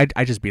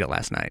just beat it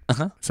last night,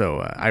 so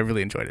I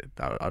really enjoyed it.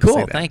 I'll just Cool,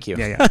 say that. thank you.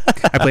 Yeah.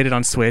 I played it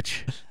on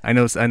Switch. I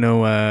know.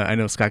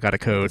 Scott got a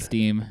code,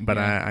 Steam, but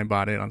I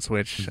bought it on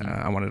Switch.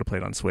 I wanted to play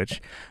it on Switch,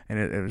 and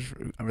it was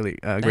a really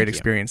great you.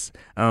 experience.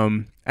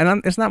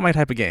 It's not my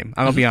type of game.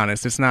 I'll be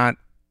honest. It's not.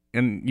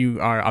 And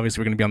you are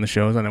obviously going to be on the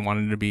shows, and I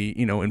wanted to be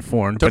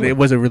informed. Totally. But it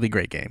was a really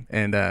great game,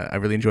 and I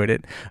really enjoyed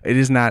it. It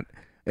is not.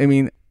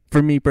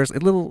 For me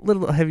personally, a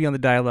little heavy on the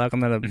dialogue. I'm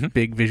not a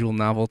big visual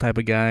novel type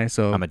of guy,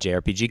 so I'm a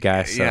JRPG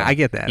guy, so yeah, I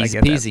get that. easy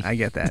I get peasy. that. I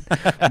get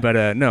that.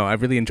 But no, I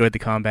really enjoyed the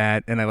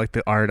combat, and I like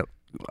the art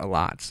a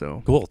lot.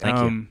 So Cool, thank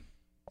you.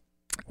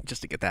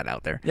 Just to get that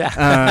out there.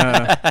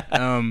 Yeah.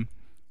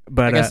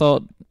 But I guess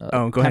I'll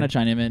go kind ahead. of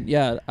chime in.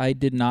 Yeah, I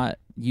did not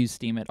use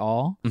Steam at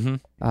all, Mm-hmm.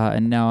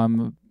 and now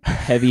I'm a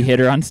heavy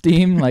hitter on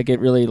Steam. Like it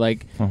really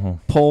like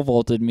pole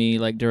vaulted me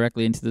like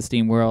directly into the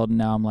Steam world, and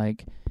now I'm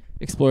like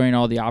exploring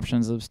all the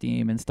options of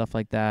Steam and stuff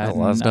like that. There's a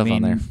lot of And, stuff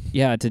on there.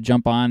 Yeah, to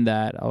jump on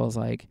that, I was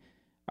like,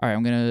 all right,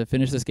 I'm gonna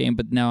finish this game,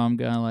 but now I'm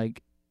gonna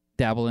like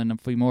dabble in a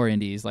few more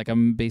indies. Like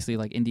I'm basically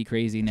like indie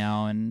crazy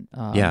now, and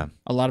Yeah.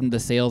 a lot of the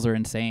sales are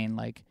insane.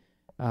 Like,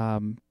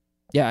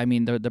 yeah, I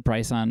mean the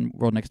price on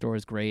World Next Door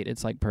is great.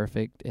 It's like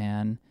perfect,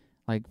 and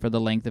like for the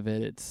length of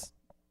it,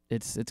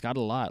 it's got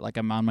a lot. Like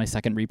I'm on my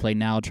second replay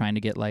now, trying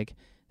to get like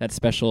that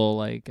special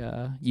like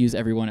use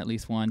everyone at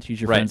least once,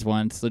 use your Right. friends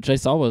once, which I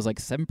saw was like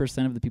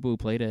 7% of the people who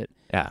played it.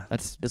 Yeah.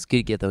 That's It's good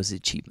to get those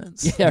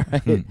achievements. yeah,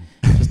 right.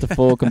 Just a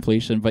full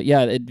completion. But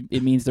yeah,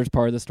 it means there's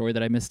part of the story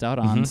that I missed out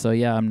on. Mhm. So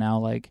yeah, I'm now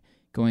like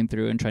going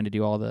through and trying to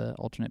do all the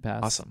alternate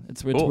paths. Awesome.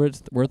 It's Cool.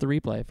 worth the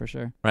replay for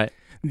sure.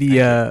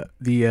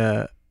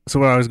 So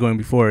where I was going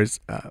before is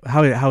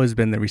how has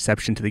been the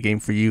reception to the game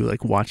for you?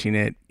 Like watching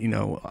it,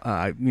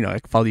 I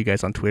follow you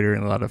guys on Twitter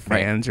and a lot of Right.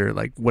 fans, or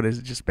like what has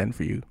it just been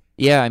for you?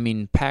 Yeah, I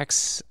mean,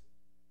 PAX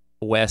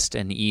West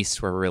and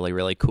East were really,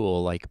 really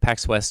cool. Like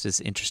PAX West is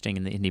interesting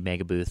in the Indie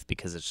Mega booth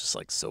because it's just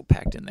like so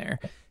packed in there,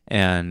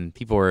 and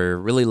people were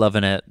really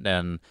loving it.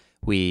 And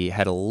we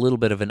had a little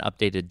bit of an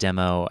updated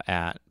demo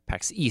at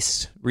PAX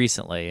East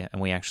recently,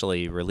 and we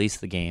actually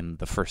released the game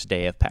the first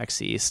day of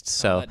PAX East.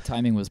 So that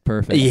timing was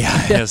perfect.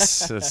 yeah,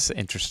 it's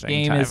interesting.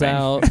 Game timing. is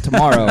out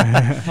tomorrow.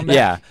 Come back.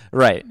 Yeah,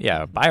 right.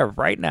 Yeah, buy it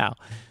right now.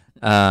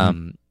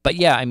 But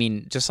yeah, I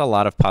mean, just a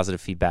lot of positive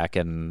feedback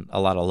and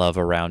a lot of love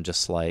around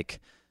just like,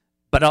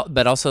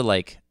 but also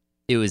like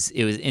it was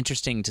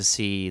interesting to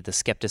see the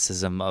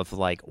skepticism of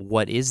like,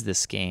 what is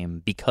this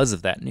game because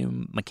of that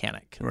new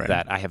mechanic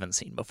that I haven't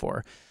seen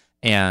before,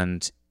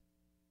 and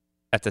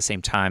at the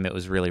same time, it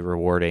was really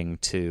rewarding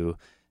to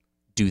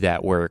do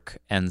that work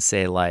and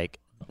say like,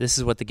 this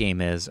is what the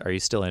game is. Are you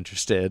still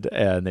interested?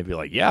 And they'd be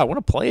like, yeah, I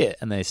want to play it.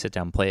 And they sit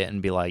down and play it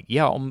and be like,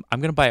 yeah, I'm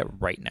going to buy it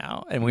right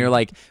now. And we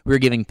were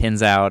giving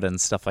pins out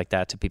and stuff like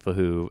that to people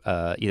who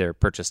either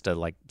purchased a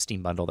like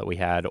Steam bundle that we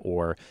had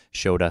or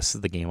showed us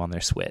the game on their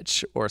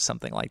Switch or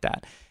something like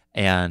that.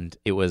 And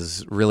it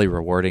was really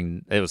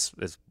rewarding. It's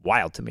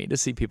wild to me to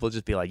see people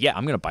just be like, yeah,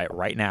 I'm going to buy it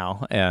right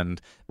now. And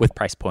with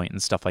price point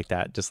and stuff like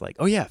that, just like,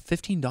 oh yeah,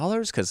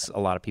 $15? Because a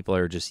lot of people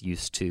are just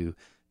used to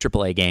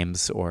AAA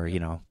games or, you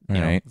know,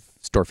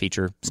 store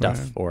feature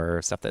stuff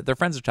or stuff that their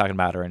friends are talking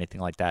about or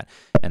anything like that.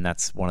 And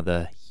that's one of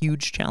the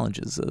huge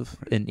challenges of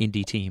an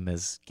indie team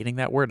is getting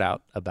that word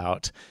out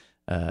about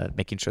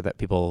making sure that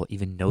people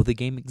even know the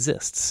game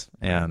exists.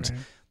 And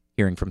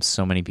hearing from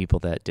so many people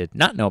that did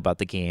not know about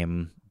the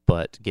game,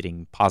 but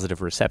getting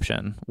positive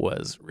reception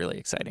was really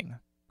exciting.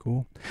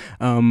 Cool.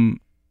 I don't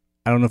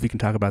know if you can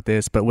talk about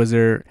this, but was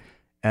there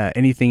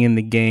anything in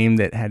the game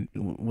that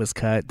was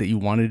cut that you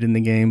wanted in the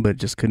game but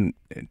just couldn't,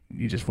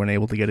 you just weren't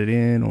able to get it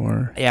in?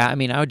 Or yeah, I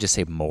mean, I would just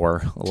say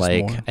more.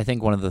 I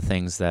think one of the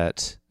things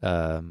that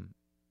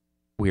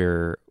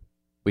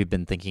we've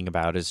been thinking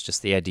about is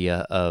just the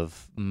idea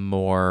of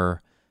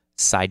more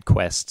side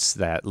quests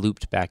that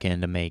looped back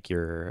in to make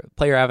your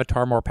player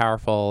avatar more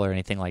powerful or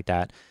anything like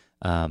that.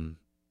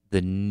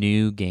 The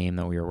new game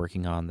that we were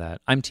working on that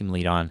I'm team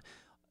lead on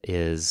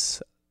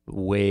is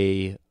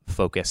way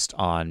focused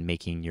on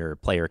making your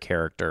player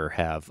character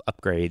have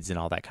upgrades and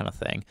all that kind of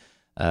thing.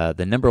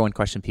 The number one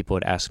question people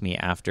would ask me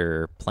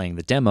after playing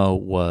the demo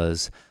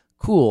was,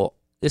 cool,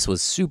 this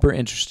was super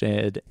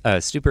interesting,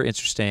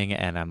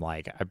 and I'm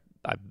like,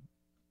 I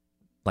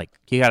like,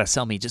 you got to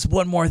sell me just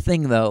one more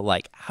thing though.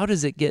 Like, how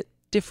does it get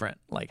different?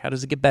 Like, how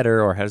does it get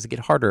better, or how does it get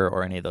harder,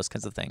 or any of those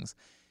kinds of things?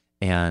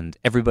 And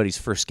everybody's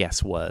first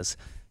guess was,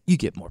 you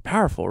get more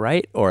powerful,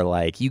 right? Or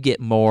like you get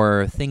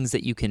more things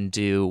that you can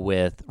do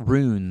with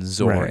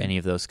runes or any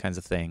of those kinds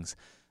of things.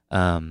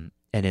 And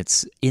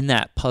it's in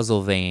that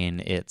puzzle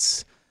vein,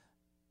 it's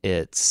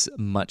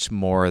much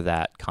more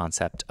that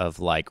concept of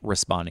like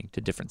responding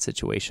to different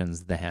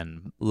situations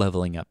than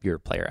leveling up your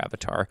player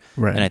avatar.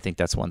 Right. And I think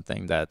that's one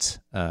thing that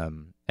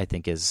I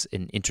think is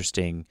an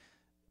interesting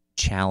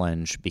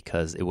challenge,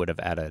 because it would have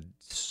added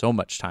so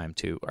much time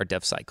to our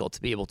dev cycle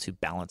to be able to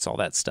balance all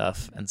that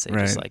stuff and say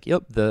just like,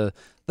 yep, the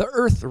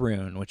earth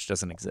rune, which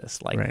doesn't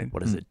exist, like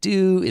what does it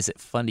do? Is it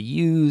fun to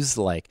use?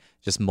 Like,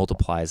 just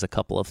multiplies a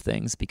couple of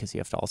things, because you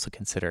have to also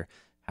consider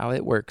how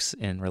it works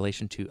in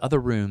relation to other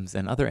rooms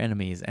and other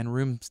enemies and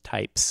room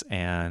types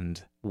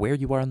and where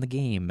you are in the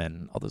game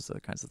and all those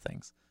other kinds of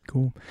things.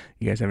 Cool.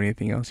 You guys have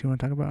anything else you want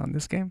to talk about on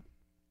this game?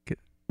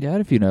 Yeah, I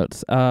had a few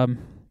notes.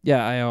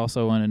 Yeah, I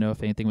also want to know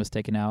if anything was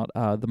taken out.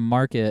 The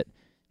market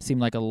seemed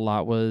like a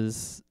lot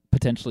was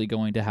potentially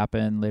going to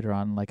happen later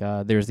on. Like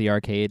there's the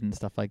arcade and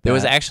stuff like that. There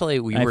was actually,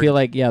 I feel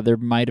like, yeah, there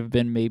might have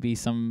been maybe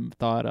some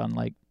thought on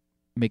like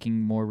making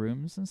more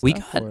rooms and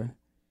stuff.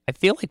 I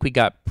feel like we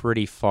got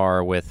pretty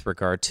far with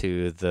regard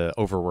to the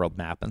overworld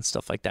map and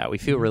stuff like that. We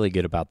feel really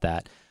good about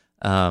that.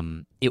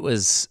 It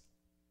was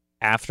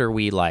after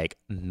we like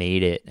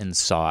mid it and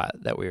saw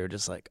it that we were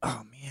just like,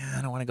 oh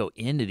man, I want to go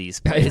into these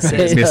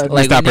places.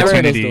 Missed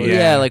opportunity.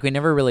 Like we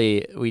never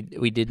really we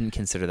didn't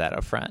consider that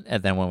up front.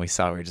 And then when we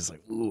saw it, we were just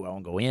like, ooh, I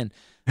won't go in.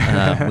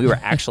 We were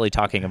actually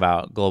talking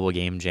about Global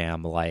Game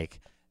Jam, like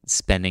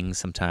spending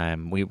some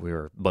time. We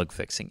were bug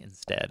fixing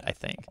instead, I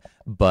think.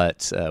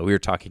 But we were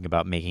talking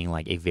about making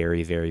like a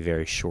very, very,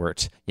 very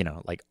short,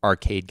 like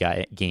arcade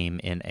game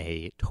in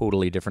a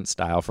totally different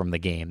style from the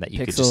game that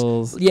you could just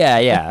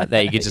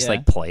that you could just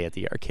like play at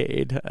the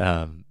arcade.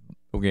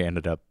 We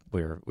ended up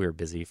we were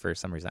busy for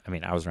some reason. I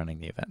mean, I was running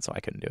the event, so I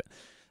couldn't do it.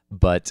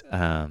 But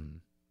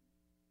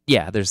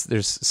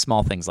there's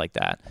small things like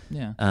that.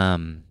 Yeah.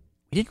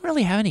 We didn't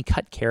really have any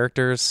cut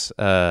characters.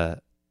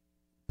 The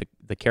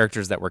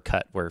characters that were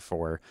cut were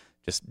for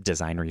just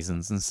design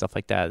reasons and stuff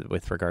like that,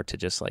 with regard to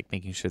just like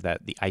making sure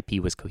that the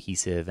IP was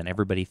cohesive and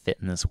everybody fit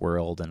in this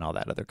world and all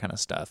that other kind of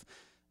stuff.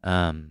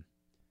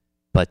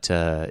 But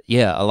a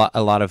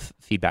lot of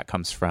feedback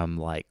comes from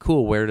like,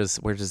 cool, where does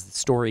the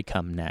story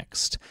come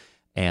next?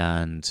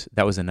 And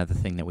that was another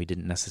thing that we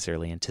didn't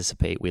necessarily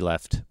anticipate. We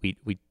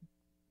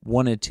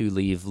wanted to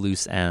leave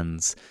loose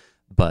ends,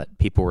 but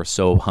people were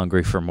so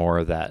hungry for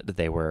more that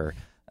they were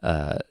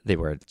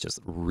just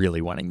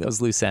really wanting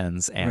those loose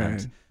ends.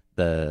 And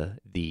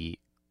the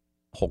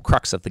whole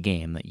crux of the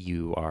game, that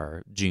you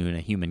are June, a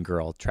human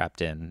girl trapped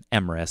in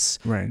Emrys,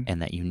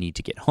 and that you need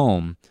to get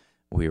home,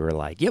 we were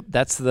like, yep,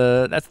 that's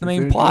the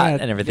main Dude, plot yeah,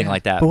 and everything yeah.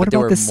 like that. But what there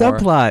about the were more-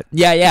 subplot?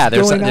 Yeah,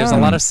 there's going a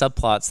on? lot of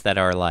subplots that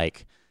are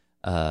like,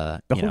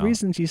 The you whole know,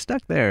 reason she's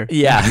stuck there.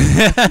 yeah,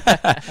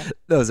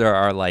 those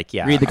are like,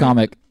 yeah, Read the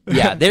comic.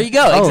 yeah, there you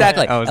go. Oh,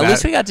 exactly. oh, At that-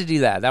 least we got to do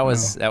that. That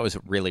was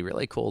really,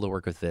 really cool to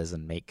work with Viz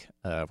and make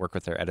work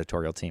with their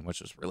editorial team,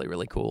 which was really,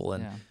 really cool,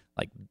 and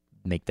Yeah.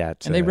 make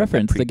that. And they that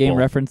reference the game prequel.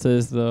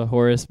 references the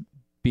Horace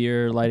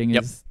Beer lighting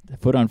Yep. his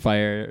foot on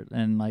fire,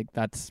 and like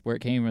that's where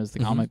it came as the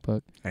Mhm. comic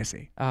book. I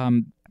see.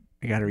 I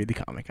I gotta read the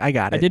comic. I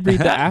got it. did read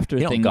the after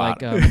You don't thing.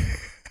 got Like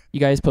you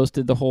guys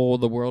posted the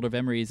world of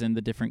Emery's and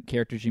the different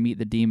characters you meet,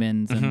 the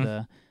demons, Mhm. and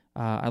the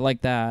I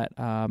like that.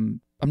 I'm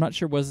not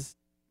sure, was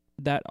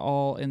that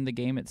all in the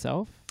game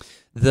itself?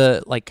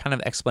 The like kind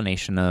of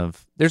explanation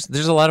of there's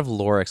a lot of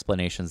lore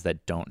explanations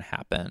that don't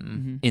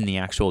happen Mhm. in the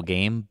actual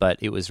game, but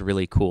it was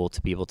really cool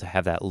to be able to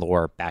have that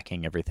lore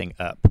backing everything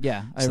up,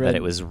 Yeah, I so read that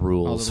it was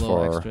rules little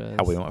for extras.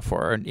 how we went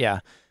forward.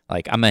 Yeah,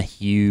 like I'm a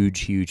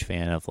huge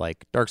fan of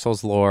like Dark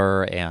Souls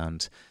lore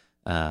and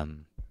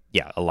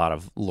a lot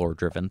of lore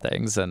driven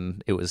things,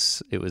 and it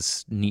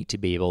was neat to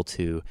be able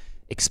to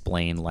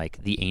explain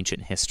like the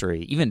ancient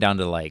history, even down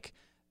to like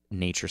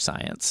nature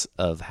science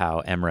of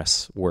how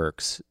Emrys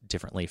works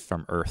differently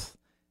from Earth,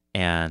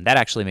 and that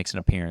actually makes an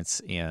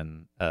appearance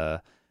in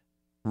the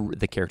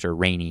character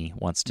Rainy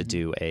wants to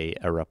do a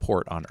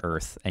report on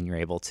Earth, and you're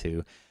able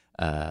to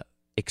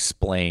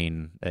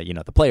explain.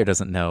 The player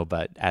doesn't know,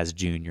 but as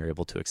June, you're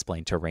able to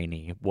explain to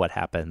Rainy what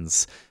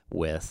happens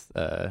with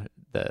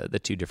the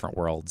two different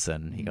worlds,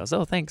 and he goes,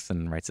 "Oh, thanks,"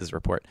 and writes his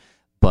report.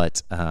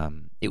 But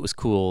it was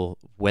cool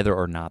whether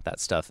or not that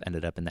stuff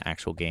ended up in the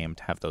actual game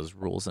to have those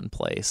rules in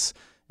place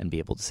and be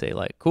able to say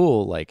like,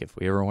 cool, like if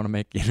we ever want to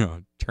make,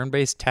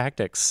 turn-based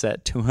tactics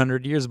set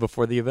 200 years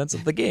before the events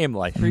of the game,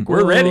 like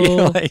we're ready.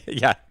 Prequel. Like,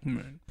 yeah.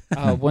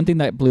 One thing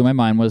that blew my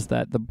mind was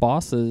that the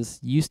bosses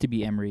used to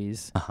be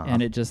Emery's, Uh-huh.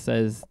 and it just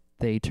says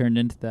they turned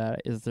into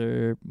that. Is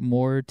there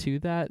more to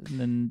that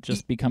than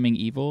just becoming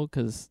evil?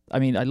 Because I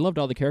mean, I loved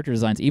all the character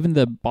designs. Even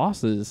the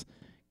bosses'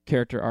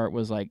 character art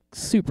was like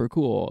super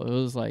cool. It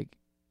was like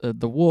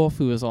the wolf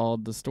who was all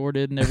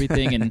distorted and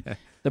everything, and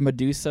the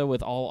Medusa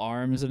with all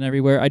arms and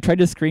everywhere. I tried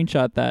to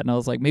screenshot that, and I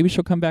was like, maybe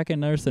she'll come back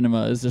in our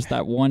cinema. It's just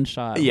that one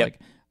shot. I'm Yep. Like,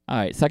 all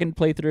right, second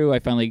playthrough, I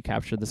finally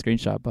captured the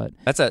screenshot. But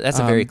That's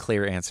a very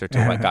clear answer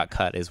to what got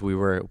cut. Is we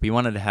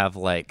wanted to have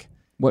like.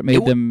 what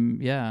made them?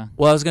 Yeah.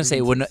 Well, I was gonna say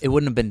it wouldn't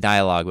have been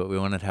dialogue, but we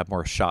wanted to have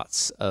more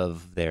shots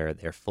of their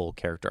full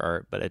character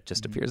art, but it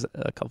just appears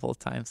a couple of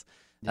times.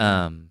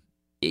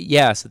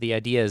 So the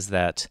idea is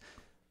that,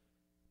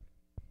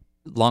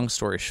 long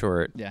story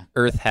short, Yeah.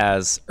 Earth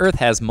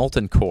has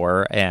molten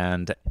core,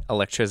 and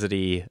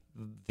electricity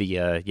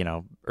via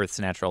Earth's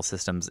natural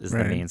systems is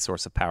Right. the main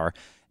source of power.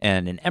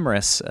 And in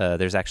Emrys,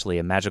 there's actually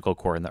a magical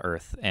core in the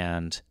Earth,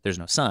 and there's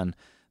no sun.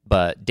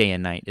 But day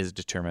and night is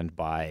determined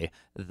by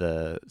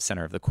the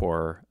center of the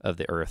core of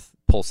the Earth,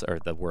 or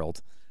the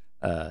world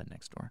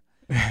next door.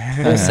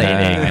 Pulsating.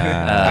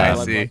 I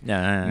see.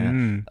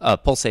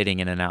 Pulsating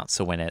in and out.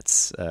 So when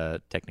it's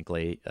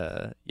technically,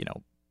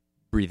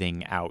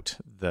 breathing out,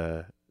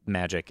 the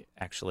magic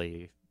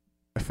actually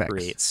Effects.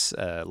 creates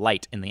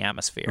light in the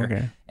atmosphere.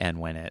 Okay. And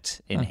when it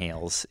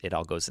inhales, it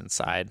all goes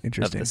inside of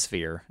Interesting. the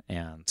sphere,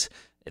 and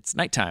it's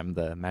nighttime.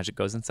 The magic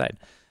goes inside.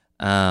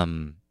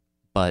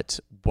 But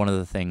one of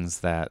the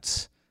things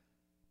that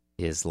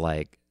is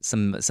like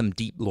some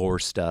deep lore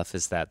stuff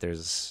is that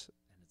it's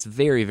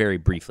very, very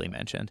briefly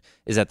mentioned,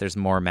 is that there's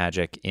more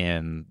magic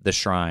in the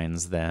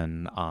shrines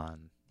than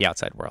on the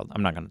outside world.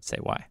 I'm not going to say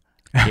why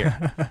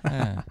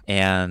here.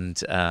 And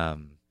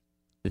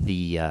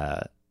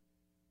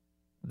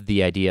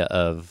the idea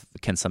of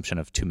consumption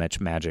of too much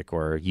magic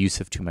or use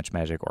of too much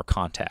magic or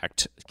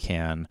contact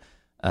can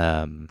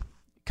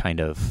kind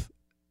of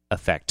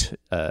affect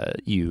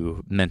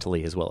you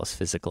mentally as well as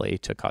physically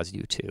to cause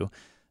you to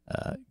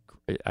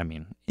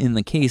in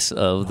the case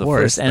of the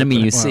Horse, first enemy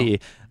you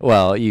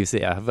wow. see, you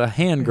see have a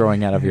hand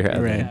growing out of your head,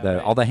 Right.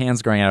 all the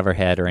hands growing out of her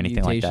head or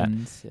anything like that.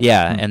 Mutations,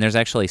 Yeah, and there's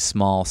actually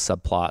small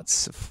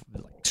subplots,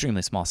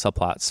 extremely small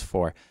subplots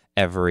for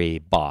every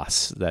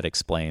boss that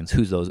explains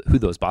who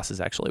those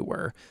bosses actually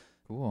were.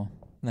 Cool.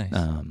 Nice.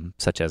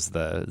 Such as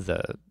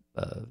the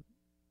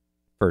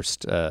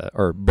first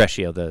or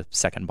Brescia, the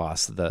second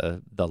boss,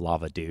 the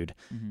lava dude.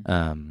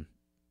 Mhm.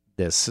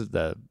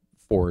 The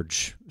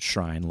forge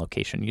shrine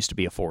location used to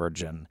be a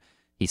forge, and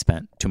he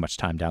spent too much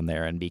time down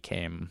there and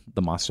became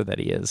the monster that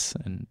he is,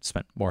 and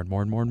spent more and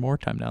more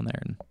time down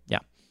there. And yeah,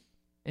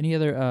 Any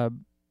other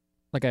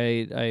like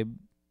I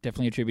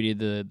definitely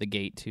attributed the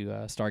gate to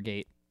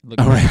Stargate.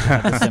 Looking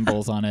at the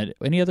symbols on it.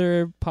 Any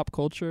other pop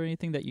culture,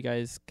 anything that you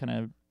guys kind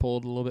of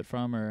pulled a little bit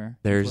from, or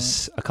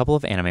there's a couple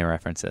of anime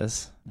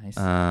references. nice.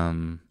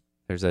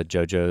 There's a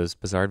JoJo's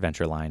Bizarre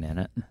Adventure line in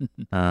it.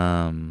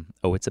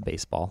 It's a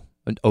baseball.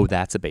 Oh,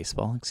 that's a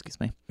baseball. Excuse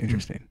me.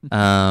 Interesting.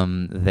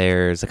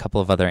 There's a couple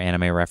of other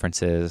anime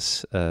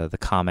references. The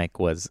comic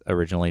was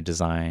originally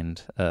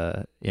designed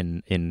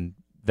in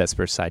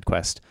Vesper's side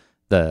quest.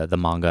 The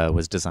manga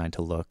was designed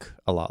to look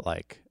a lot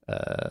like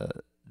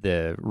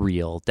the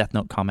real Death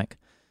Note comic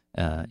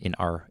in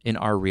our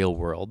real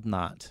world,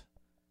 not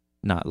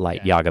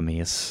Light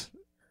Yagami's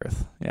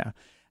Earth. Yeah.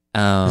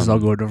 This is all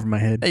going over my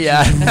head.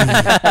 Yeah.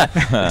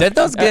 Death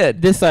Note's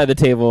good. This side of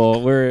the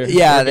table, we're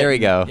There we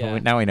go. yeah.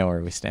 Now we know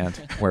where we stand,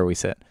 where we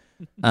sit.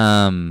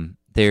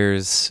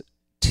 There's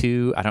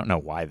 2. I don't know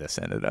why this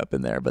ended up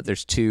in there, but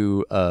there's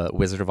 2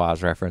 Wizard of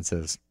Oz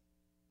references.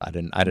 I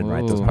didn't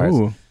write those Whoa. parts.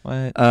 Ooh.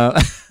 What?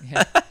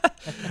 Yeah.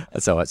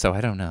 So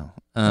I don't know.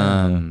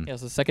 Yeah,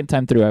 so second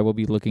time through, I will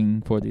be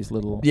looking for these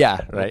little, Yeah,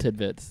 little right.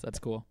 tidbits. That's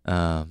cool.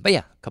 But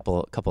yeah,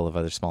 couple of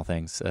other small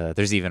things.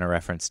 There's even a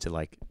reference to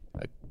like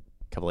a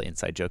couple of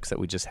inside jokes that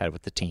we just had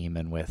with the team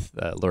and with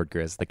Lord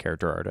Grizz, the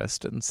character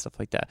artist, and stuff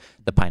like that.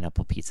 The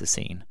pineapple pizza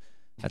scene.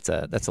 That's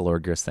a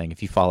Lord Grizz thing.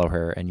 If you follow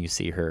her and you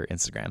see her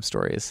Instagram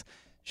stories,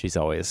 she's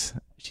always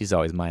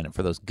mining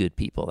for those good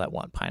people that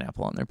want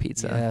pineapple on their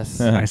pizza.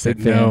 Yes. I said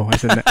Big fan. no. I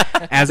said no.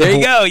 As There a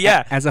you go.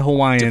 Yeah. As a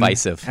Hawaiian,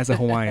 Divisive. As a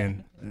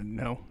Hawaiian,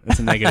 no, it's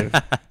a negative.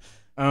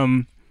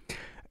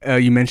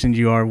 You mentioned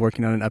you are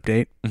working on an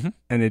update, Mhm.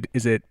 and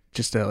is it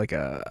just like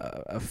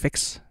a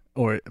fix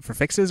or for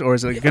fixes, or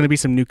is it going to be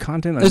some new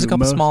content? Like There's a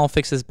couple most- small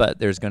fixes, but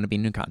there's going to be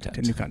new content.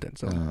 new content.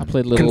 So I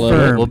played a little.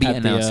 Confirmed. We'll be at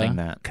the, announcing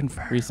that.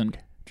 confirmed. recent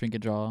Drink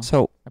and Draw.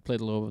 So I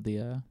played a little of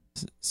the.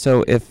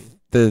 so if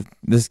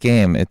this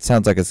game, it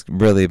sounds like it's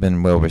really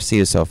been well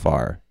received so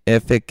far.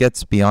 If it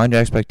gets beyond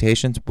your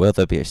expectations, will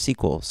there be a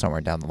sequel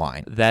somewhere down the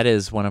line? That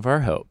is one of our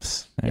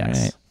hopes. All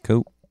Yes. right,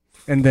 cool.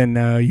 And then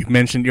you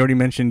already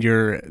mentioned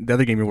the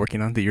other game you're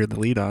working on that you're the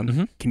lead on.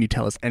 Mhm. Can you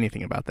tell us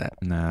anything about that?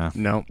 No,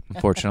 No,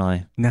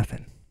 unfortunately,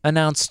 nothing.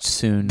 announced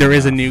soon. There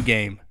is a enough. new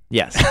game.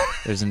 Yes,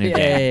 there's a new game.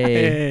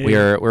 Yay.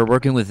 We're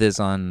working with Viz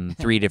on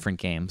 3 different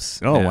games.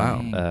 Oh,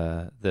 And,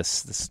 wow.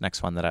 This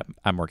next one that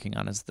I'm working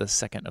on is the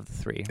second of the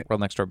 3.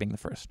 World Next Door being the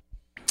first.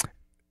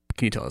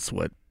 Can you tell us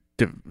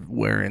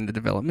where in the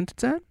development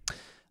it's at?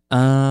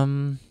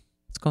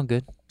 It's going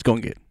good. It's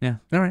going good. Yeah.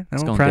 All right. I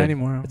It's won't going cry good.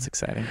 anymore. It's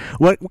exciting.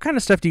 What kind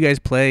of stuff do you guys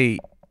play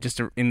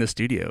just in the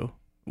studio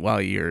while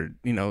you're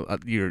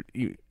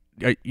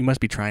you must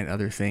be trying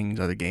other things,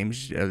 other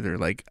games, other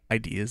like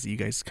ideas that you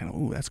guys kind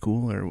of that's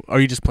cool, or are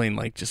you just playing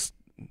like just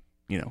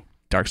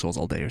Dark Souls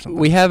all day or something?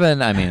 We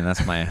haven't. I mean,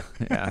 that's my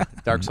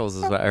Dark Souls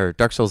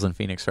Dark Souls and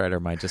Phoenix Wright are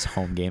my just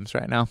home games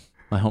right now.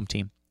 My home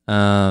team.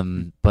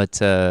 But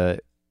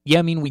yeah,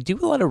 I mean, we do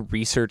a lot of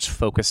research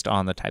focused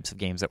on the types of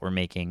games that we're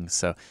making.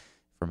 So if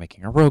we're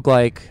making a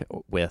roguelike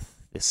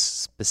with this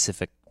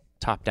specific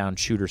top-down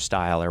shooter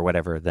style or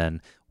whatever,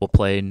 then we'll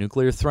play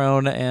Nuclear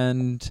Throne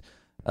and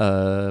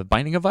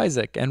Binding of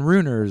Isaac and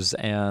Runers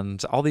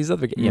and all these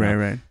other games.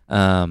 Right.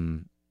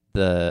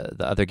 The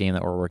other game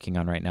that we're working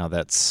on right now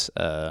that's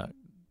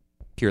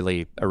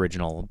purely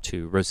original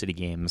to Rose City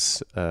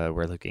Games,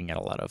 we're looking at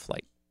a lot of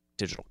like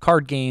digital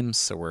card games.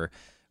 So we're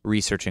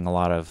researching a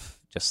lot of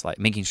just like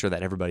making sure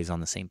that everybody's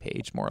on the same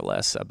page more or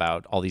less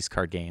about all these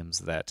card games,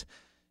 that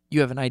you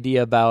have an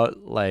idea about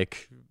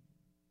like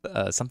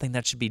something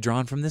that should be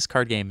drawn from this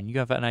card game, and you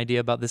have an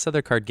idea about this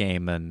other card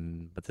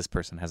game, but this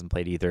person hasn't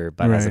played either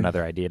but has Right.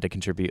 another idea to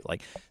contribute,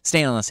 like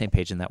staying on the same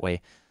page in that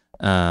way.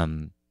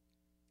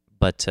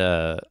 But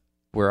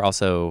we're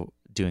also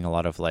doing a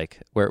lot of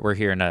like we're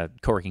here in a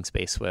co-working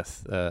space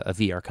with a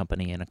VR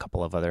company and a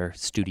couple of other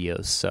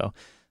studios. So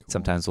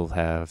sometimes we'll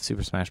have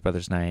Super Smash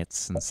Brothers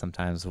nights, and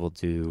sometimes we'll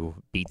do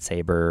Beat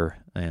Saber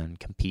and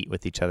compete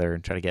with each other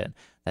and try to get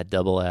that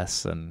double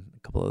S and a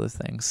couple other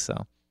things.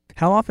 So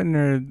How often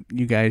are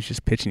you guys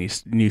just pitching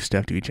new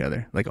stuff to each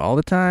other? Like all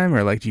the time,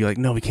 or like do you like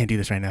no, we can't do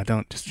this right now.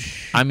 Don't just.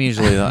 Shh. I'm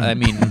usually,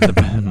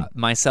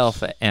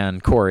 myself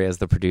and Corey as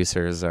the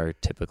producers are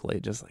typically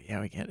just like,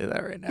 yeah, we can't do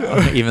that right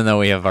now, even though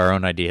we have our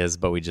own ideas,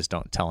 but we just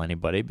don't tell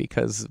anybody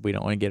because we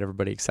don't want to get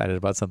everybody excited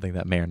about something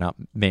that may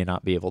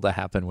not be able to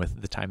happen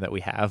with the time that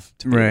we have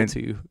to be able Right.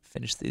 to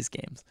finish these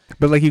games.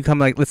 But like you come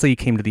let's say you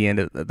came to the end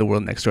of the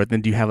World Next Door,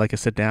 then do you have like a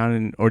sit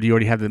down or do you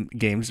already have the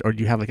games, or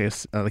do you have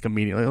like a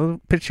meeting? Like, oh,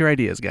 pitch your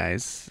ideas,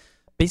 guys.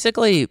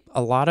 Basically,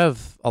 a lot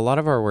of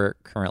our work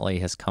currently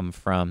has come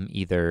from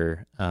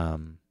either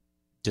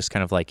just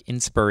kind of like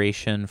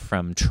inspiration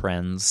from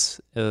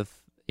trends of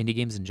indie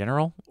games in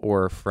general,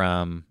 or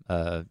from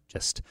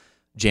just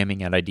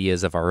jamming at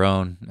ideas of our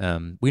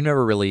own. We've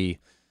never really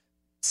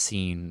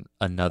seen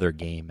another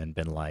game and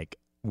been like,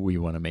 we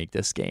want to make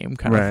this game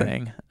kind Right. of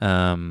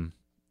thing.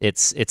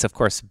 It's of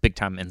course big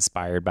time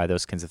inspired by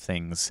those kinds of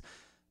things,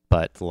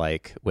 but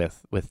like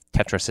with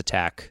Tetris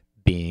Attack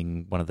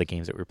being one of the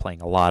games that we were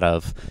playing a lot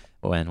of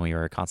when we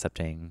were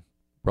concepting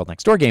World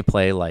Next Door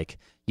gameplay, like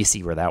you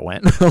see where that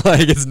went.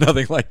 Like it's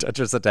nothing like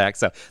Tetris Attack.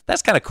 So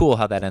that's kind of cool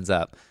how that ends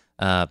up.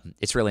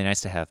 It's really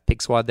nice to have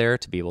Pig Squad there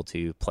to be able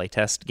to play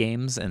test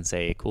games and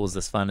say, cool, is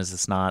this fun? Is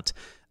this not?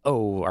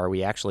 Oh, are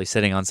we actually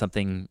sitting on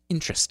something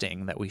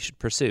interesting that we should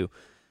pursue?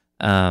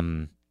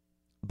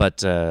 But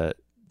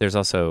there's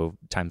also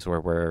times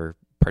where we're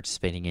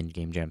participating in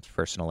game jams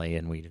personally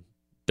and we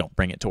don't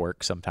bring it to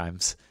work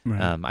sometimes.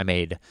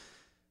 Right.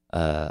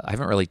 I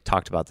haven't really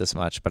talked about this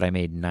much, but I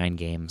made 9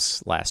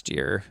 games last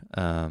year.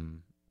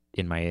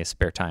 in my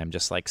spare time,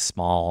 just like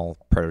small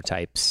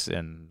prototypes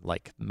and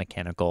like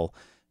mechanical,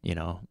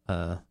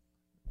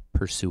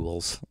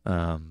 pursuals,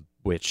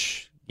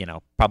 which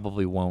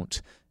probably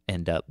won't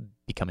end up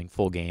becoming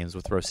full games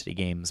with Rose City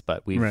Games,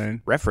 but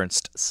we've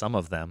referenced some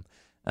of them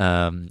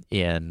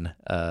in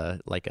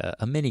like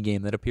a mini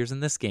game that appears in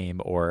this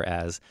game, or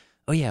as,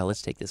 oh yeah,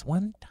 let's take this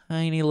one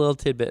tiny little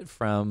tidbit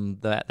from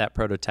that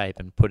prototype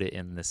and put it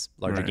in this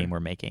larger game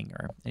we're making,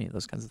 or any of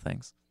those kinds of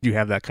things. Do you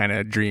have that kind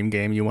of dream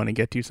game you want to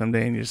get to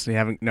someday, and you just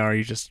haven't? No, are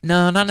you just?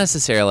 No, not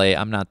necessarily.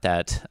 I'm not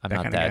that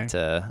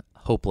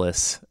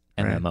hopeless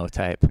MMO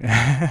type.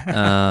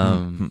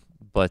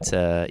 But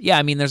yeah,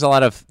 I mean, there's a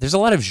lot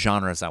of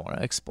genres I want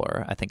to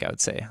explore. I think I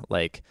would say,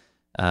 like,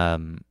 I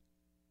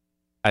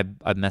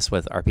mess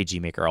with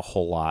RPG Maker a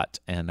whole lot,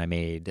 and I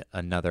made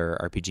another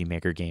RPG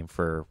Maker game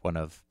for one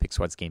of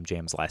PixWad's game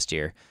jams last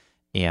year,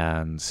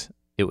 and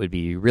it would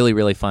be really,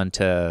 really fun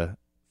to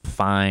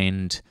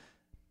find.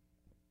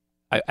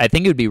 I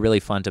think it would be really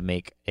fun to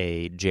make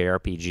a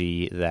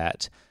JRPG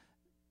that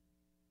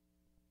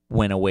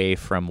went away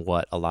from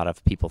what a lot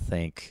of people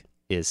think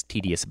is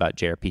tedious about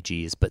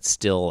JRPGs, but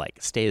still like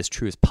stay as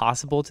true as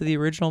possible to the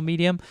original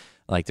medium.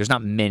 Like, there's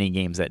not many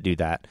games that do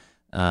that.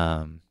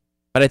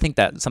 But I think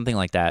that something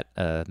like that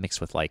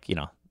mixed with like,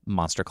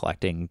 monster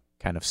collecting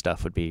kind of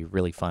stuff would be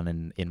really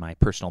fun in my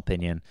personal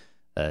opinion.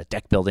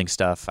 Deck building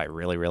stuff I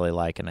really, really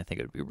like, and I think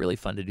it would be really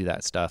fun to do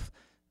that stuff.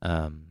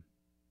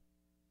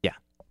 Yeah.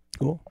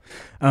 Cool.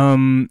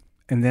 And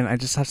then I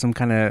just have some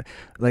kind of,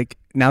 like,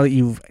 now that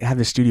you have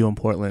the studio in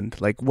Portland,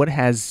 like, what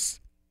has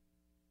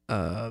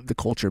the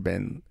culture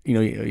been?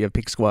 You have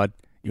PixSquad,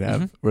 you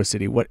have Rose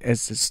City. What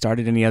has it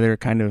started any other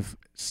kind of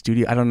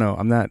studio? I don't know.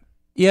 I'm not.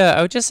 Yeah,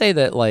 I would just say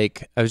that,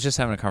 like, I was just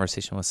having a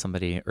conversation with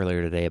somebody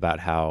earlier today about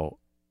how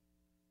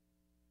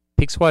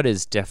PixSquad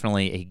is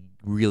definitely a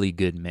really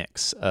good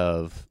mix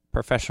of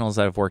professionals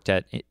that have worked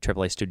at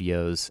AAA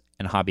studios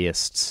and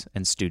hobbyists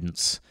and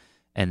students.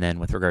 And then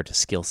with regard to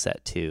skill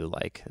set too,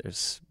 like,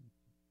 there's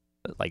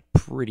like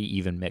pretty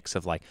even mix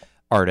of like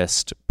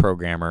artist,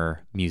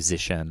 programmer,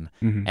 musician,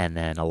 and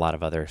then a lot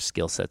of other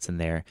skill sets in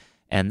there.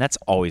 And that's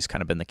always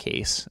kind of been the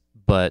case.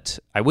 But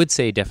I would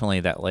say definitely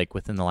that, like,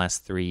 within the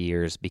last 3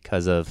 years,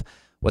 because of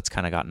what's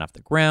kind of gotten off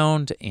the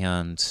ground,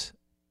 and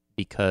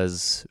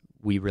because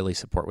we really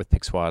support with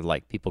PixSquad,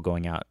 like, people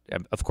going out.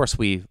 Of course,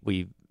 we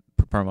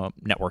promote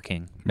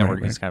networking.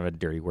 Networking is kind of a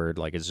dirty word.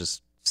 Like, it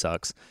just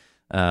sucks.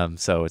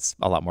 So it's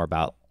a lot more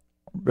about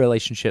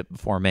relationship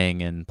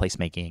forming and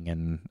placemaking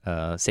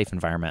and safe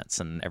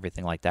environments and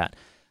everything like that.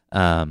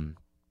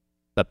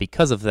 But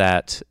because of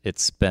that,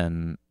 it's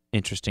been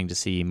interesting to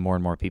see more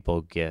and more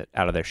people get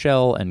out of their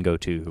shell and go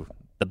to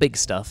the big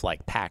stuff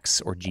like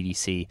PAX or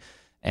GDC.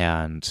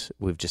 And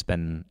we've just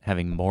been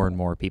having more and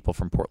more people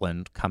from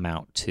Portland come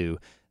out to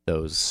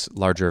those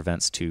larger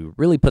events to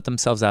really put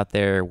themselves out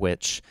there,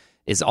 which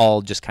is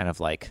all just kind of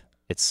like,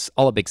 it's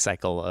all a big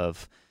cycle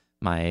of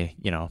my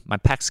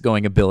PAX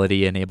going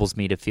ability enables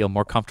me to feel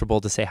more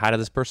comfortable to say hi to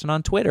this person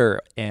on Twitter,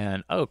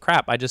 and oh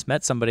crap, I just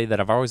met somebody that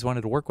I've always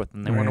wanted to work with,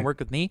 and they want to work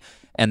with me.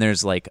 And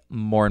there's like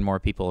more and more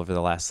people over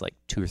the last like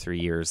 2 or 3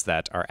 years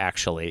that are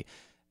actually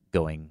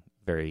going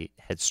very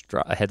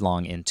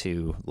headlong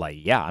into like,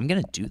 yeah, I'm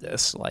going to do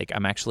this. Like,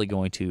 I'm actually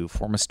going to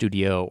form a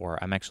studio,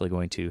 or I'm actually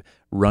going to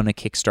run a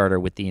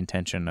Kickstarter with the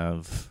intention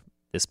of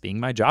this being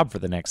my job for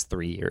the next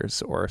 3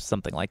 years or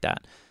something like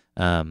that.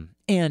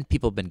 And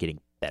people have been getting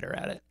better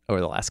at it over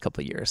the last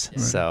couple of years.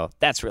 So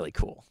that's really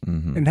cool.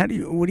 And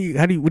what do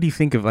you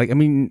think of, like, I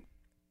mean,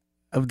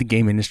 of the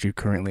game industry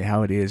currently,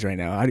 how it is right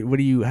now? How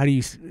do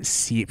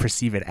you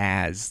perceive it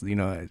as,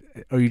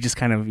 or you just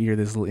kind of, you're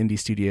this little indie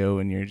studio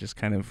and you're just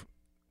kind of,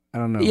 I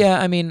don't know. Yeah,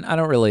 I mean, I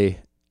don't really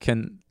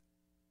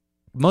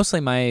mostly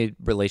my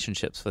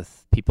relationships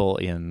with people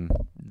in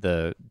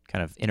the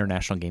kind of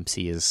international game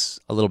scene is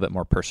a little bit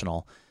more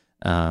personal.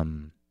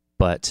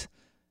 But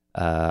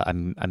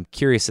I'm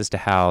curious as to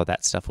how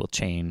that stuff will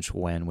change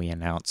when we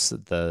announce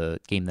the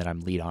game that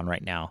I'm lead on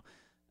right now.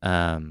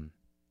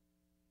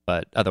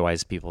 But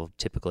otherwise, people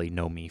typically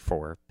know me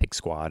for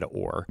PixSquad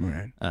or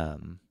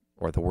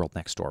The World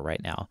Next Door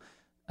right now.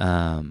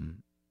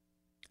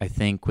 I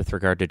think with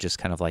regard to just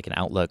kind of like an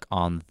outlook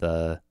on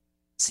the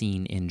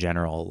scene in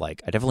general,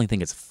 like, I definitely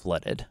think it's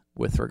flooded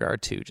with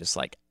regard to just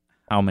like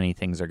how many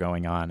things are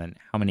going on and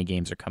how many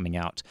games are coming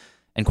out,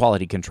 and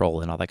quality control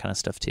and all that kind of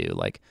stuff too.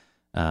 Like,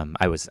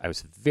 I was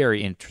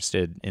very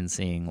interested in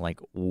seeing like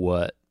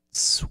what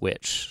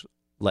Switch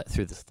let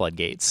through the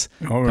floodgates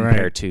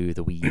compared to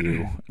the Wii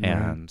U,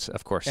 and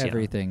of course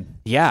everything.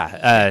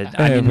 I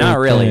mean, not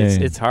really.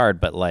 It's hard,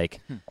 but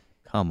like,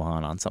 come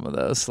on some of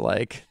those.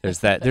 Like, there's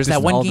that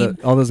one game.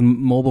 All those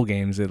mobile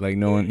games that like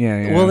no one.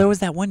 Yeah. Well, there was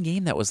that one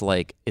game that was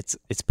like, it's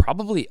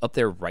probably up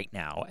there right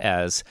now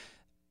as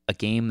a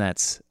game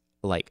that's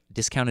like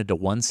discounted to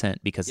 1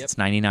 cent because it's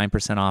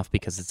 99% off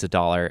because it's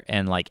 $1.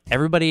 And like,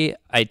 everybody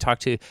I talk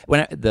to,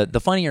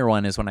 the funnier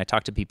one is when I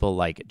talk to people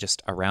like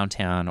just around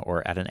town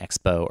or at an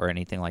expo or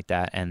anything like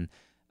that, and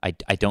I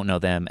don't know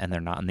them and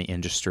they're not in the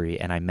industry,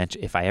 and I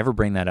mention, if I ever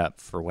bring that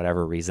up for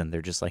whatever reason,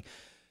 they're just like,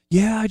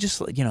 yeah, I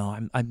just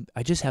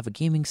I just have a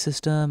gaming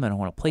system and I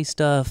want to play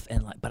stuff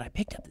but I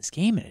picked up this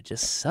game and it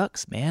just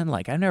sucks, man.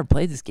 Like I never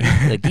played this game,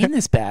 the game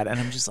this bad, and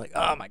I'm just like,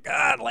 oh my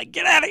god, like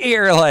get out of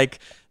here. Like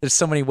there's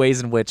so many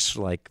ways in which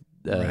like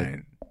Right.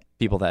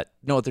 people that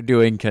know what they're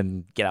doing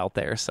can get out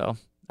there. So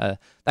that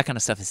kind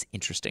of stuff is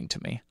interesting to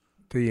me.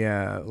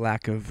 The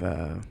lack of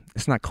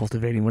it's not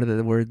cultivating. What are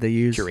the word they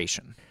use?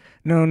 Curation.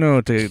 No,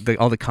 to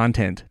all the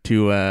content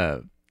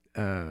to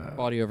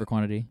Quality over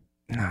quantity.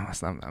 No,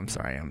 it's not, I'm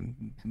sorry.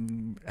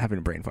 I'm having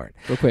a brain fart.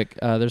 Real quick,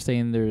 they're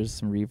saying there's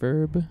some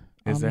reverb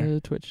Is on there?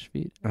 the Twitch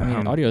feed. I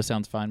mean, audio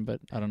sounds fine,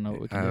 but I don't know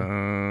what we can do.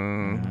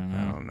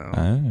 I don't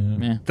know.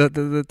 Meh.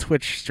 The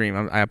Twitch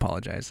stream. I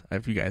apologize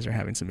if you guys are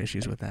having some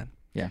issues with that.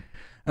 Yeah.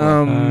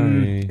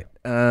 Sorry.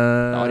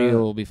 The audio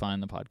will be fine in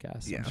the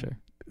podcast, Yeah. I'm sure.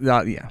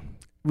 Yeah.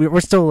 We're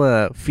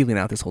still feeling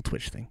out this whole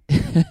Twitch thing.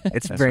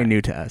 It's That's very right.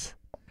 new to us.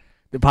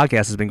 The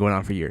podcast has been going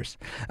on for years.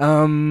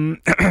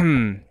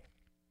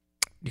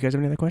 You guys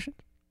have any other questions?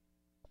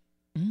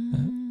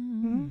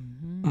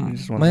 I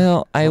just wanna-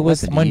 Well, I What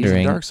was weapon do you use in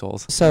wondering. Dark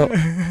Souls. So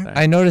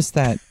I noticed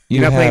that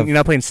You're not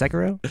have. playing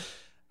Sekiro?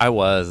 I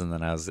was, and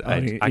then I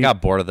you-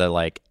 got bored of the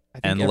like I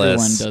think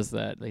Endless- everyone does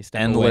that. They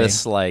step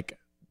endless like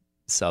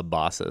sub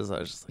bosses. I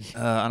was just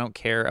like, I don't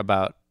care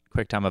about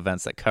quick time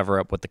events that cover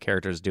up what the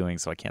character is doing,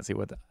 so I can't see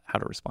how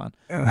to respond.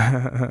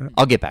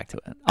 I'll get back to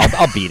it.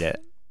 I'll beat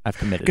it. I've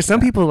committed. Because to some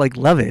that. people like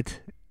love it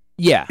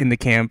yeah. in the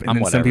camp, and I'm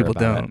then some whatever people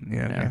about don't. it.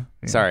 Yeah, Yeah. okay.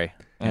 Yeah. Sorry.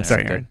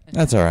 Sorry, Yeah, Aaron.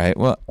 That's all right.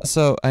 Well,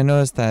 so I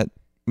noticed that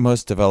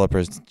most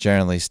developers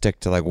generally stick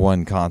to like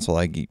one console.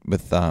 Like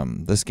with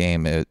this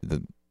game,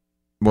 the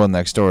World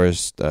Next Door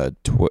is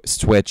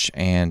Switch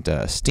and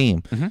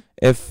Steam. Mhm.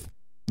 If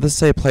let's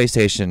say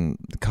PlayStation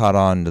caught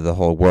on to the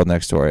whole World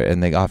Next Door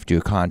and they offered you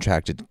a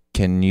contract,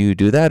 can you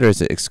do that, or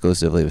is it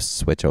exclusively with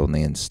Switch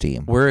only and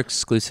Steam? We're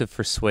exclusive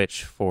for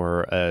Switch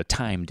for a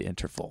timed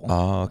interval.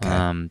 Oh, okay.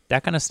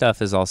 That kind of stuff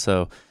is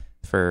also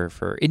for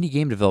indie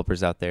game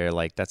developers out there.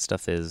 Like that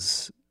stuff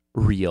is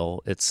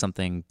real. It's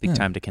something big Yeah.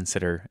 time to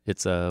consider.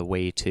 It's a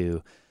way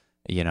to,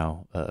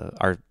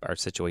 our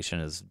situation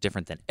is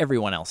different than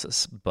everyone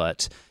else's,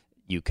 but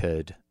you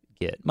could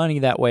get money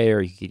that way,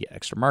 or you could get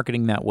extra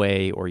marketing that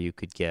way, or you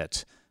could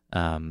get,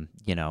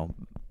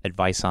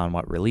 advice on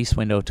what release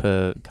window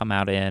to come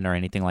out in or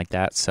anything like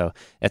that. So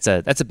that's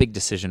a big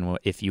decision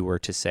if you were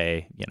to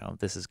say,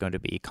 this is going to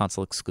be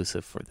console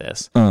exclusive for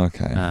this. Oh,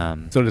 okay.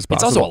 So it is It's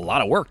possible. also a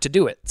lot of work to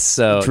do it.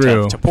 So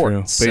True, to port.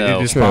 true. But So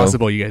it is True.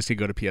 possible you guys could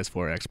go to PS4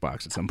 or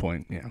Xbox at some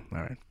point. Yeah.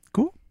 All right.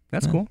 Cool.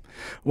 That's Yeah. cool.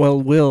 Well,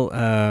 Will,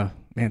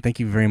 man, thank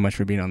you very much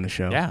for being on the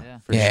show. yeah,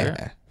 for yeah.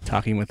 sure.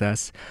 Talking with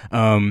us.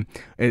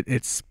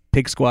 It's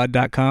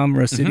pigsquad.com,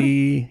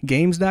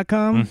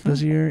 rowcitygames.com. Mhm.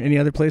 Those are any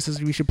other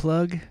places we should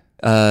plug?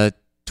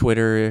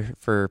 Twitter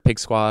for Pig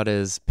Squad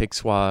is Pig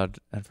Squad,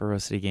 and for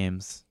Rose City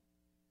Games,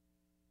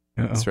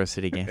 it's Rose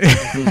City Games.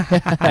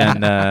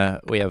 And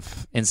we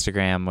have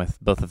Instagram with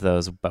both of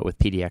those, but with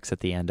PDX at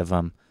the end of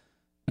them.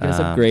 You guys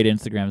have great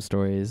Instagram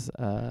stories.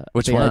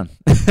 Which they one?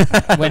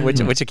 When-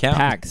 which account?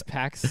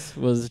 PAX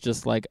was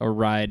just like a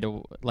ride.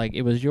 Like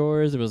it was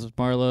yours, it was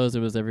Marlowe's, it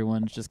was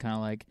everyone's just kind of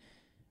like,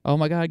 oh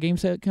my god, game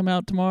set come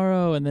out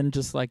tomorrow, and then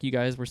just like you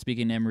guys were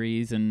speaking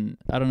Emery's, and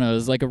I don't know, it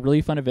was like a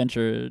really fun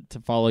adventure to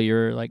follow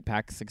your like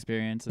PAX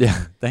experience. And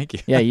Yeah, thank you.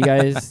 yeah, you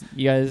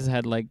guys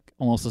had like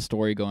almost a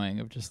story going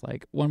of just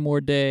like one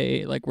more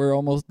day, like we're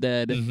almost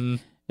dead. Mm-hmm.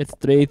 It's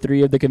day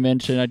 3 of the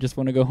convention. I just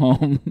want to go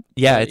home.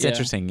 Yeah, But it's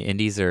interesting.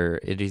 Indies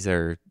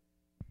are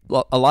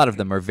well, a lot of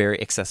them are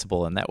very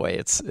accessible in that way.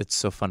 It's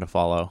so fun to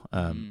follow.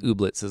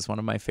 Ooblets is one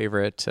of my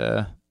favorite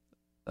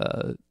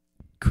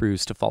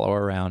crews to follow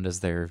around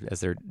as they're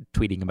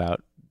tweeting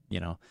about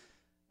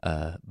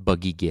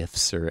buggy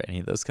gifts or any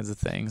of those kinds of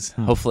things.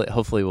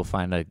 Hopefully we'll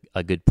find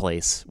a good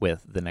place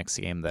with the next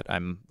game that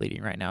I'm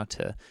leading right now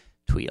to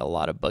tweet a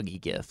lot of buggy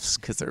gifs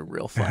because they're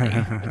real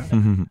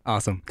funny.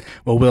 Awesome.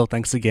 Well, Will,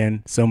 thanks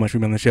again so much for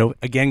being on the show.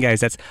 Again, guys,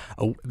 that's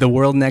The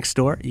World Next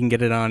Door. You can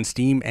get it on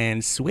Steam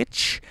and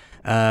Switch.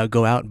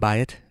 Go out, buy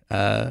it.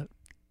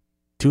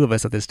 2 of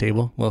us at this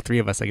table, well, 3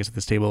 of us, I guess, at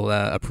this table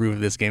approve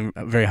of this game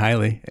very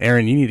highly.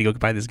 Aaron, you need to go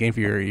buy this game for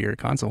your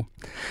console.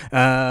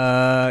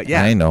 Yeah.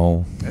 I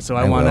know. So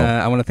I I want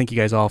will. to thank you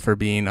guys all for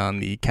being on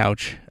the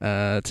couch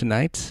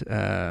tonight.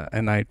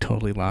 And I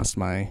totally lost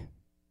my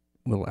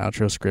little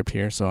outro script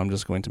here, so I'm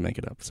just going to make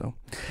it up. So,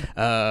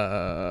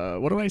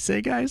 what do I say,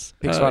 guys?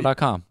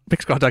 Pigsquad.com.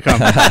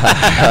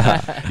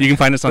 Pigsquad.com. You can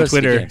find us on Rose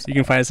City Twitter. Games. You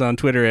can find us on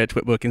Twitter at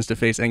Twitbook,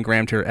 Instaface, and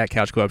Gramter at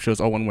Couch Co-op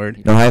Shows, all one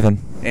word. No hyphen.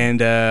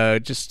 And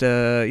I'm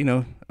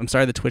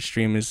sorry the Twitch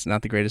stream is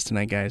not the greatest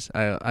tonight, guys.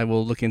 I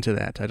will look into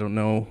that. I don't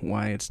know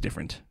why it's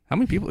different. How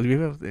many people do we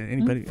have?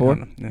 Anybody? 4. I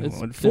don't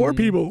know. It's 4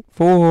 been- people.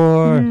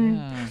 4.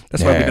 Yeah.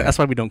 That's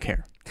why we don't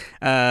care.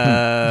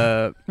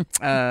 what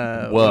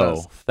Whoa,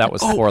 else? that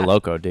was Oh, 4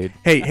 Loco, dude.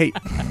 Hey,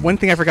 one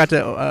thing I forgot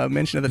to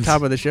mention at the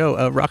top of the show,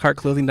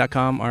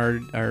 rockheartclothing.com, our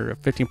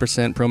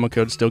 15% promo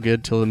code is still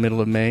good till the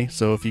middle of May.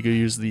 So if you could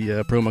use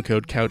the promo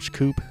code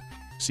CouchCoop,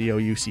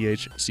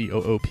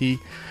 CouchCoop,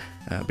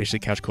 basically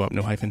couch co-op,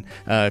 no hyphen.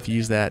 If you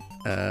use that,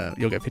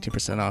 you'll get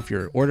 15% off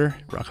your order.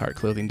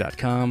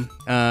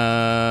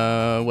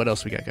 rockheartclothing.com. What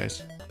else we got,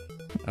 guys?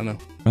 I don't know.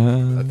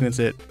 I think that's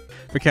it.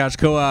 For Couch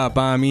Co-op,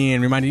 I'm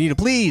Ian, reminding you to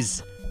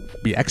please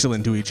be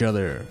excellent to each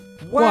other.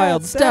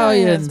 Wild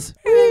Stallions.